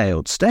about a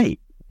failed state.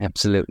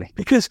 Absolutely.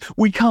 Because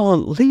we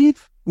can't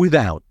live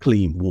without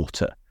clean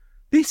water.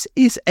 This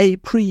is a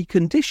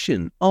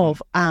precondition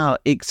of our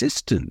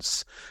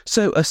existence.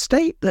 So a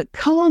state that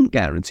can't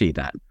guarantee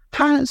that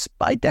has,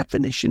 by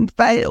definition,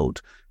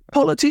 failed.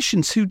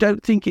 Politicians who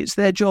don't think it's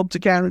their job to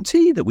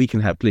guarantee that we can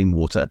have clean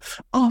water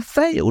are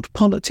failed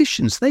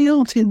politicians. They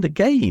aren't in the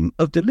game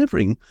of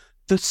delivering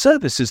the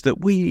services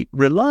that we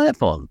rely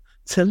upon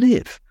to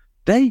live.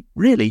 they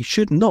really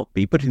should not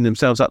be putting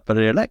themselves up for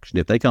the election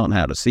if they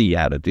can't see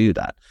how to do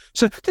that.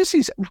 So this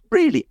is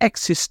really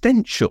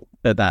existential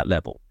at that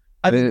level.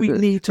 I think we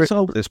need to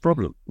solve this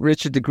problem.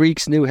 Richard, the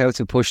Greeks knew how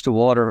to push the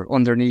water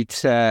underneath,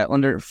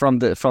 from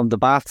the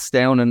baths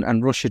down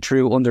and rush it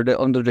through under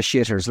the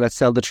shitters. Let's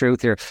tell the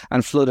truth here,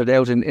 and flood it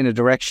out in a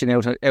direction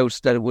out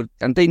that it would.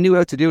 And they knew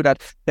how to do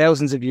that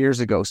thousands of years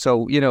ago.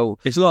 So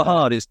it's not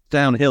hard. It's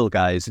downhill,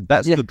 guys.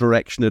 That's the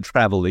direction of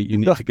travel that you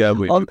need to go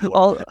with.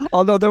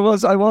 Although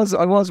I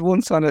was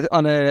once on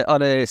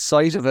a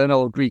site of an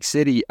old Greek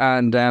city,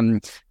 and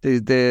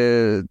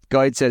the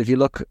guide said if you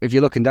look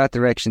in that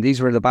direction, these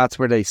were the baths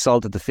where they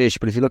salted the fish,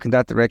 but if you look in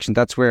that direction,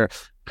 that's where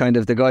kind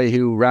of the guy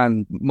who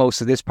ran most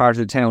of this part of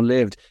the town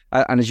lived.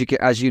 And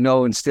as you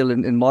know, and still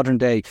in modern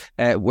day,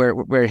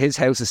 where his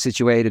house is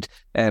situated,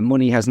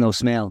 money has no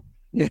smell.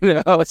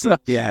 It's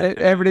not. Yeah.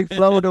 Everything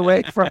flowed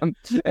away.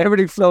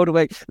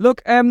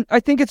 Look, I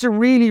think it's a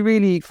really,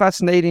 really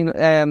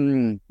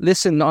fascinating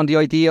listen on the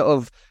idea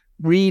of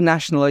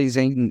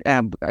renationalizing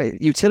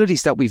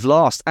utilities that we've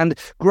lost and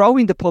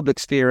growing the public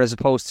sphere as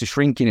opposed to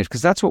shrinking it,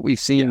 because that's what we've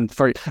seen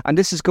and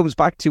this comes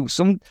back to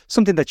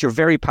something that you're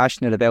very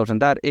passionate about,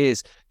 and that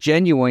is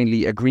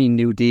genuinely a Green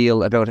New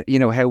Deal, about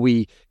how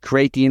we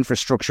create the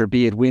infrastructure,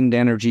 be it wind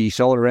energy,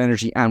 solar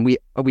energy, and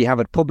we have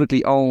it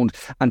publicly owned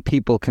and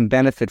people can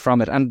benefit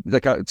from it. And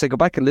so go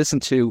back and listen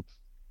to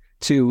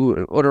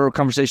other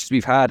conversations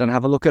we've had and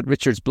have a look at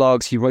Richard's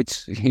blogs. He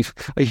writes,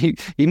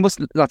 he must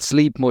not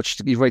sleep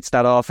much. He writes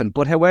that often.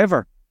 But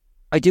however,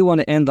 I do want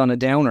to end on a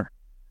downer.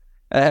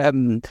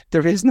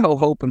 There is no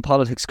hope in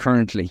politics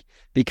currently,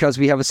 because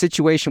we have a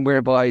situation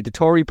whereby the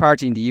Tory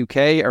party in the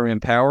UK are in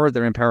power.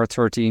 They're in power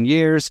 13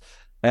 years.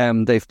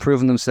 They've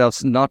proven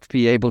themselves not to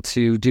be able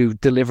to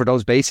deliver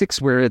those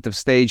basics. We're at the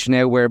stage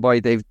now whereby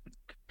they've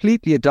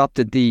completely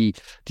adopted the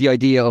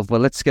idea of,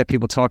 well, let's get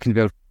people talking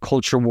about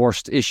culture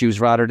worst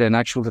issues rather than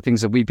the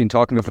things that we've been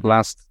talking about for the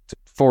last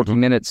 40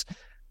 minutes.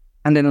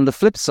 And then on the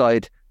flip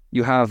side,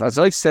 you have, as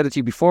I've said it to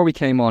you before we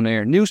came on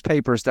air,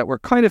 newspapers that were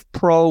kind of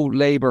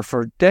pro-Labour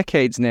for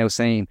decades now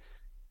saying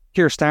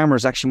Keir Starmer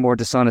is actually more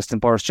dishonest than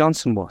Boris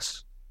Johnson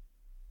was.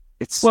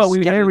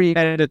 We had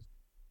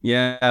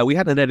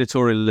an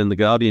editorial in the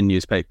Guardian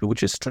newspaper,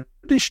 which is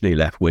traditionally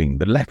left-wing,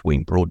 but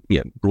left-wing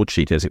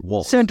broadsheet as it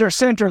was.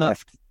 Centre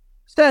left.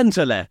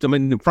 Centre left. I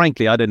mean,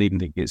 frankly, I don't even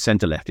think it's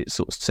centre left. It's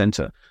sort of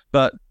centre.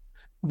 But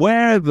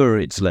wherever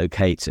it's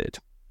located,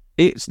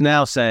 it's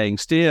now saying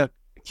Keir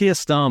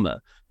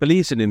Starmer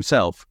believes in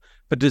himself,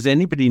 but does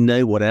anybody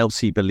know what else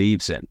he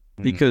believes in?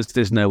 Because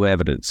there's no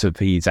evidence of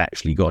he's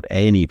actually got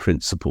any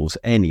principles,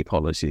 any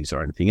policies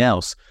or anything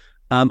else.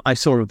 I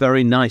saw a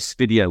very nice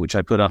video, which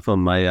I put up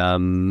on my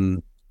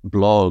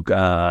blog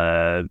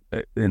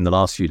in the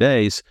last few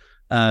days,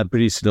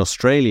 produced in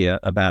Australia,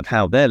 about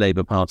how their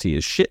Labour Party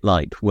is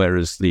shit-light,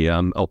 whereas the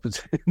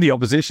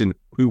opposition,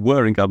 who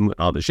were in government,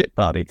 are the shit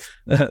party.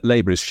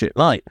 Labour is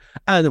shit-light.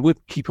 And we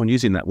keep on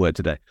using that word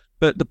today.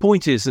 But the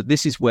point is that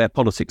this is where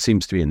politics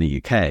seems to be in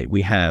the UK.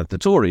 We have the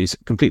Tories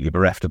completely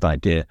bereft of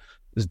ideas.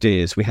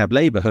 We have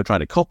Labour who are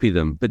trying to copy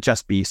them, but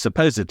just be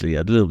supposedly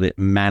a little bit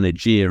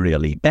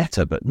managerially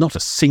better, but not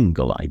a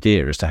single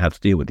idea as to how to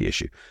deal with the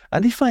issue.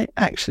 And if I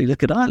actually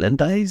look at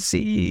Ireland, I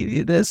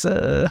see there's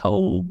a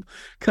whole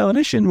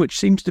coalition which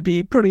seems to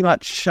be pretty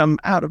much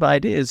out of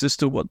ideas as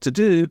to what to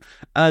do.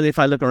 And if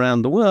I look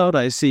around the world,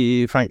 I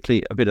see,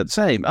 frankly, a bit of the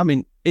same. I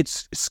mean,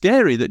 it's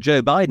scary that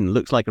Joe Biden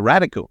looks like a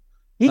radical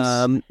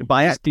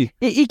by actually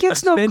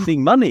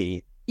spending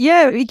money.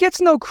 Yeah, he gets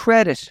no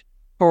credit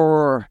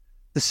for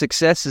the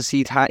successes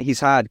he's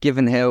had,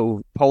 given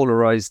how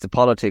polarized the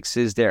politics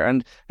is there.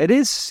 And it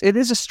is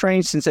a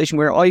strange sensation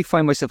where I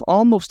find myself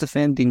almost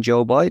defending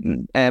Joe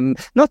Biden.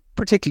 Not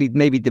particularly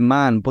maybe the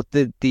man, but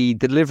the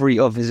delivery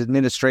of his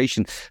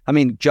administration. I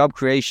mean, job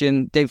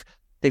creation, they've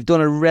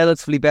done a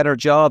relatively better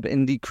job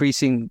in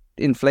decreasing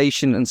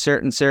inflation in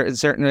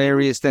certain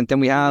areas than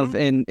we have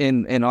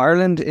in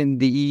Ireland, in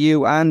the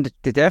EU, and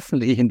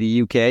definitely in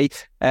the UK.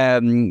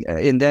 And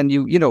then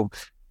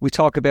we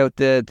talk about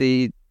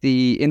the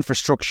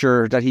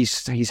infrastructure that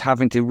he's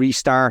having to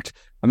restart.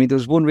 I mean, there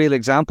was one real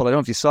example. I don't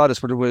know if you saw this,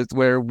 but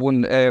where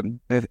one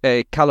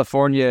a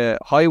California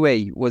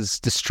highway was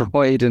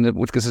destroyed, and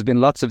because there's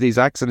been lots of these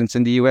accidents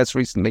in the US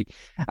recently,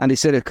 and they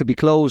said it could be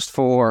closed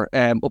for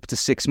up to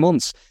 6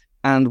 months.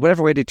 And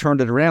whatever way they turned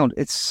it around,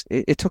 it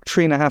took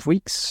 3.5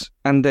 weeks,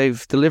 and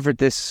they've delivered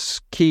this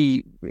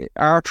key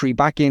artery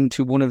back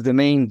into one of the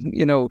main,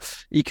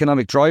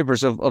 economic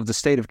drivers of the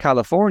state of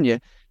California.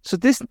 So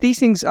these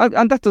things,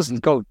 and that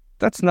doesn't go.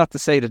 That's not to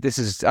say that this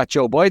is at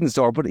Joe Biden's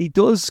door, but he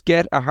does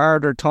get a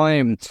harder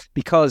time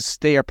because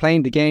they are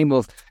playing the game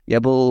of,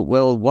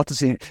 what does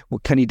he?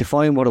 Can he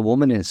define what a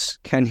woman is?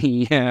 Can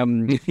he?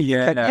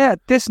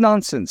 This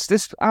nonsense,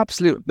 this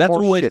absolute. That's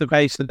always the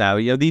case now.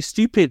 These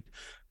stupid.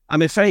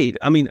 I'm afraid.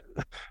 I mean,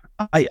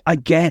 I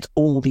get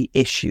all the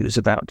issues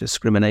about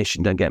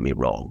discrimination. Don't get me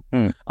wrong.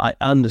 I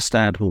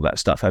understand all that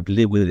stuff. I've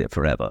lived with it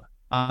forever.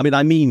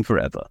 I mean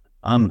forever.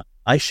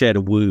 I shared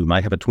a womb.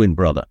 I have a twin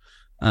brother.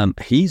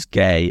 He's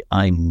gay.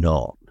 I'm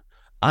not.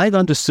 I've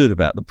understood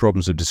about the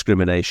problems of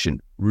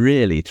discrimination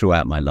really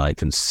throughout my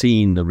life and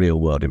seen the real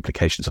world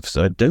implications of it.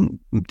 So I don't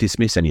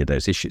dismiss any of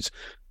those issues,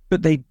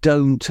 but they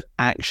don't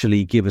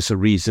actually give us a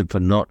reason for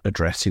not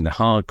addressing the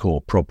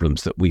hardcore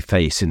problems that we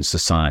face in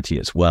society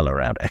as well,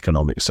 around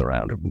economics,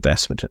 around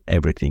investment and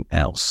everything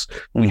else.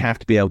 We have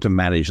to be able to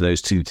manage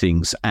those two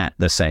things at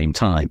the same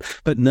time.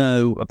 But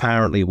no,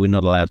 apparently we're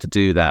not allowed to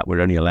do that.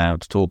 We're only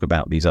allowed to talk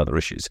about these other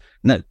issues.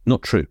 No,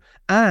 not true.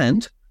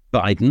 And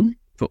Biden,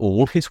 for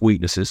all his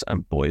weaknesses,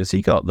 and boy has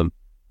he got them,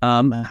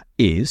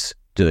 is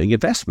doing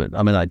investment.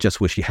 I mean, I just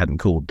wish he hadn't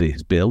called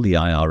his bill the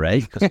IRA,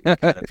 because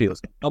it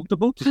feels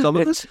comfortable to some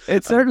of us.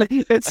 It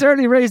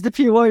certainly raised a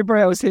few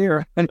eyebrows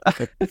here.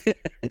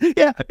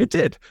 Yeah, it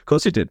did. Of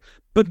course it did.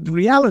 But the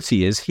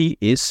reality is he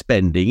is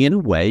spending in a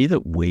way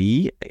that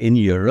we in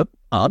Europe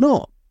are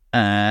not.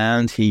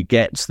 And he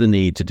gets the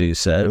need to do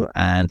so.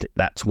 And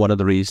that's one of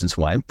the reasons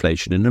why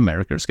inflation in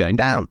America is going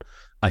down,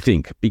 I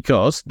think,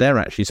 because they're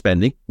actually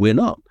spending, we're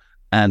not.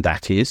 And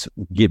that is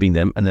giving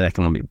them an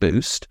economic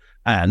boost,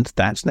 and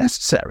that's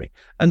necessary.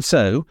 And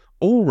so,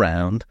 all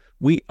round,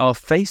 we are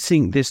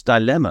facing this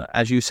dilemma.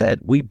 As you said,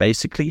 we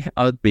basically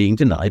are being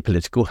denied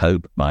political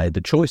hope by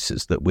the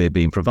choices that we're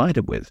being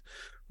provided with.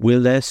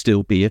 Will there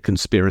still be a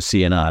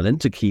conspiracy in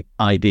Ireland to keep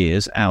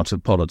ideas out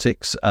of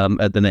politics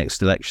at the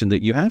next election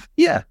that you have?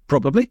 Yeah,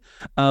 probably,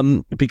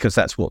 because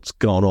that's what's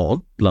gone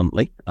on,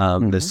 bluntly.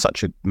 There's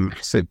such a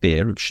massive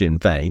fear of Sinn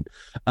Féin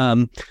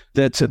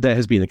that there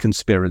has been a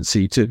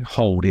conspiracy to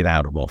hold it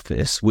out of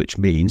office, which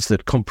means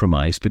that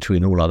compromise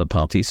between all other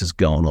parties has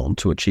gone on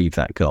to achieve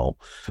that goal,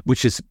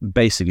 which has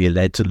basically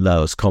led to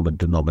lowest common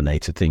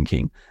denominator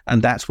thinking.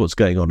 And that's what's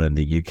going on in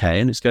the UK,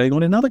 and it's going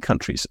on in other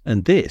countries.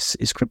 And this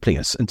is crippling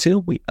us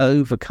until we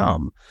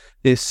overcome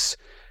this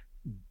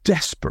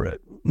desperate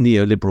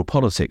neoliberal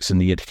politics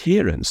and the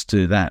adherence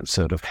to that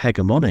sort of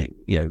hegemonic,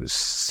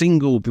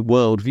 single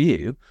world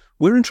view.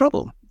 We're in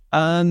trouble.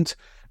 And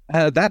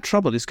that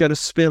trouble is going to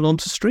spill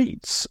onto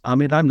streets. I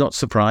mean, I'm not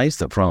surprised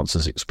that France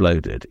has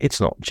exploded.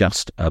 It's not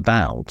just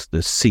about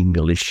the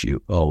single issue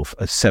of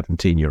a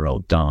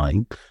 17-year-old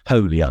dying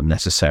wholly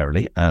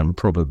unnecessarily and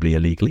probably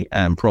illegally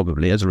and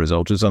probably as a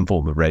result of some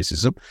form of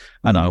racism.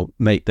 And I'll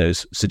make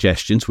those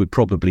suggestions with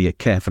probably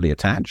carefully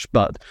attached,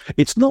 but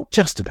it's not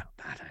just about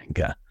that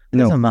anger.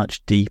 There's a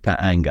much deeper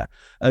anger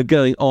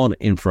going on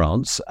in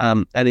France,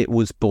 and it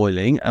was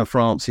boiling, and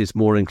France is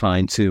more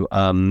inclined to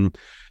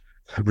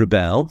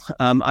rebel.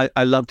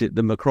 I loved it.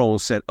 The Macron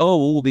said,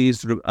 all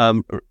these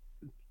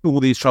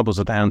troubles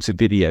are down to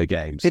video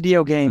games.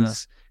 No,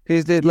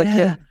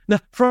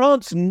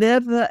 France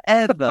never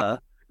ever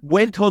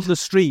went on the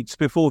streets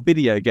before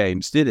video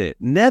games, did it?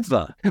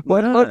 Never.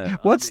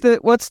 What's the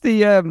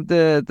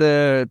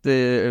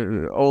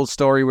old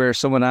story where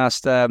someone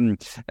asked a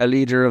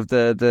leader of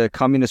the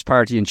Communist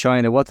Party in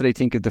China, what do they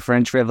think of the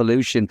French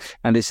Revolution?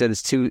 And they said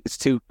it's too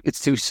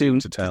soon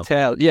to tell.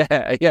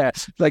 Yeah.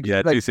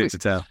 Too soon to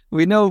tell.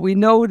 We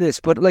know this,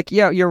 but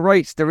you're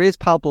right. There is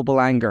palpable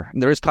anger.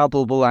 There is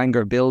palpable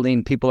anger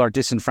building. People are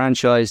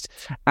disenfranchised,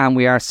 and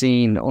we are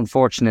seeing,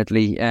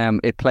 unfortunately,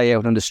 it play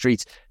out on the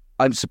streets.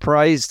 I'm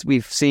surprised we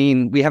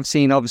have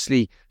seen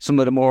obviously some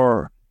of the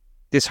more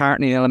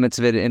disheartening elements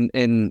of it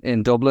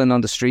in Dublin on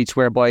the streets,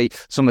 whereby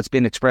some it's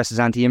been expressed as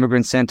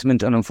anti-immigrant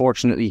sentiment, and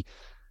unfortunately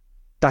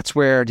that's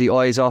where the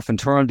eyes often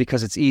turn,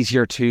 because it's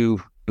easier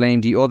to blame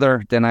the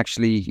other than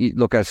actually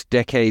look at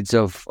decades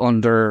of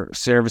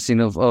under-servicing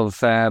of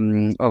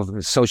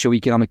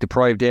socioeconomic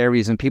deprived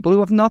areas and people who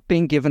have not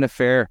been given a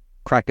fair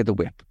crack at the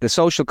whip. The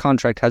social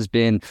contract has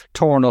been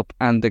torn up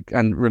and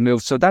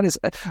removed. So that is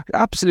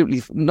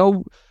absolutely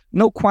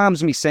no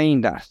qualms me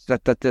saying that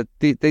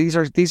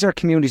these are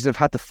communities that have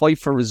had to fight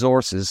for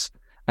resources,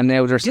 and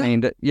now they're saying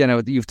that you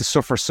have to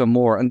suffer some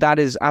more, and that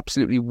is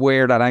absolutely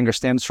where that anger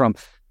stems from.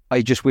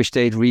 I just wish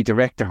they'd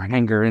redirect their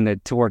anger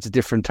towards a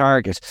different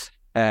target.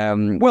 I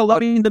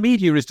mean, the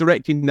media is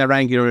directing their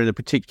anger in a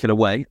particular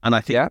way, and I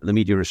think the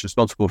media is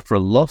responsible for a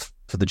lot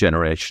for the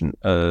generation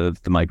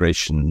of the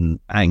migration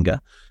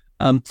anger.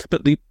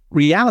 But the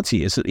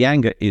reality is that the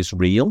anger is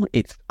real.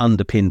 It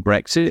underpinned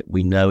Brexit.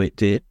 We know it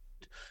did.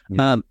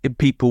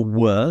 People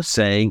were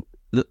saying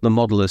that the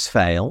model has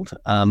failed.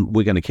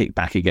 We're going to kick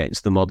back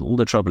against the model.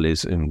 The trouble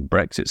is, in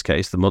Brexit's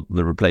case, the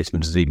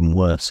replacement is even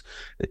worse.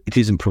 It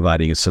isn't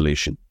providing a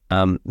solution.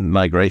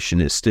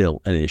 Migration is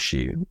still an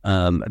issue.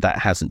 That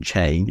hasn't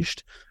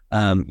changed.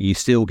 You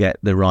still get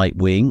the right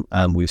wing.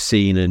 We've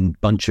seen a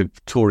bunch of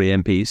Tory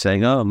MPs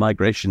saying,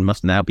 migration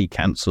must now be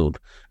cancelled,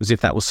 as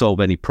if that will solve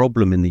any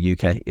problem in the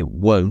UK. It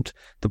won't.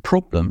 The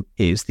problem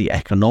is the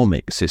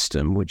economic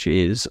system, which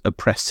is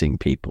oppressing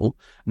people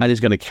and is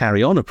going to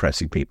carry on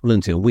oppressing people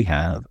until we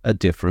have a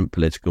different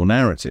political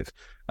narrative.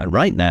 And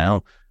right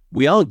now,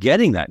 we aren't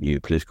getting that new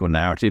political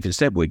narrative.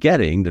 Instead, we're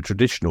getting the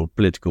traditional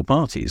political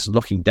parties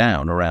locking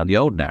down around the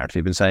old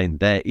narrative and saying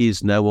there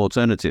is no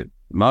alternative.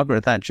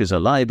 Margaret Thatcher is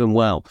alive and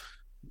well.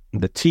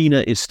 The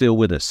Tina is still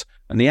with us.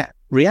 And the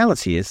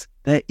reality is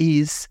there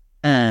is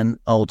an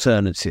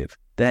alternative.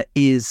 There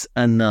is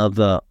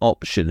another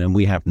option, and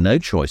we have no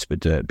choice but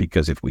do it,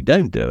 because if we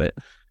don't do it,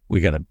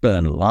 we're going to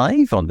burn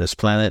alive on this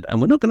planet, and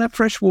we're not going to have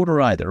fresh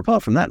water either.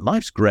 Apart from that,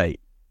 life's great.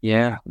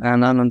 Yeah,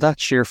 and on that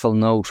cheerful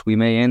note, we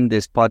may end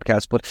this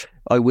podcast, but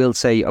I will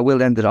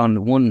end it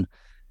on one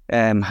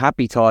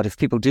happy thought. If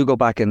people do go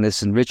back and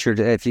listen, Richard,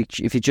 if you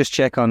just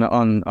check on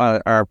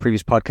our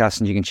previous podcast,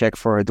 and you can check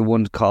for the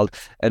one called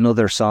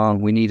Another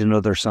Song, We Need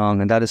Another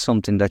Song, and that is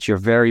something that you're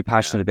very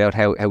passionate about,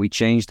 how we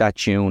changed that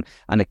tune,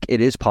 and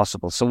it is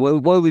possible. So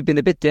while we've been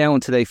a bit down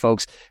today,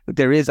 folks,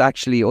 there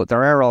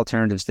are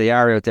alternatives. They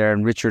are out there,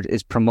 and Richard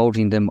is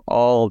promoting them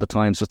all the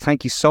time. So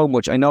thank you so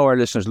much. I know our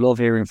listeners love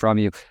hearing from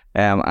you.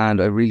 And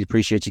I really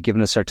appreciate you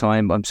giving us our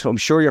time. I'm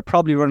sure you're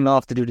probably running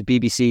off to do the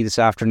BBC this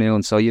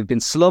afternoon, so you've been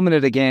slumming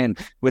it again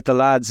with the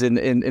lads in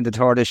the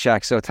Tortoise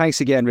Shack. So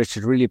thanks again,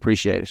 Richard. Really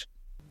appreciate it.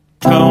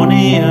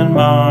 Tony and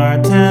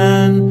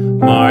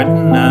Martin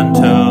and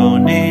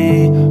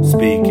Tony,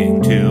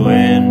 speaking to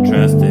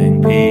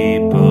interesting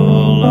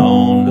people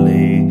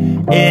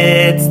only.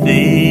 It's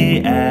the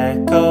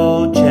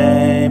Echo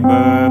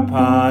Chamber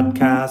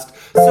podcast.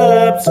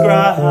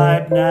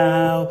 Subscribe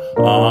now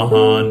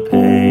on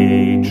page.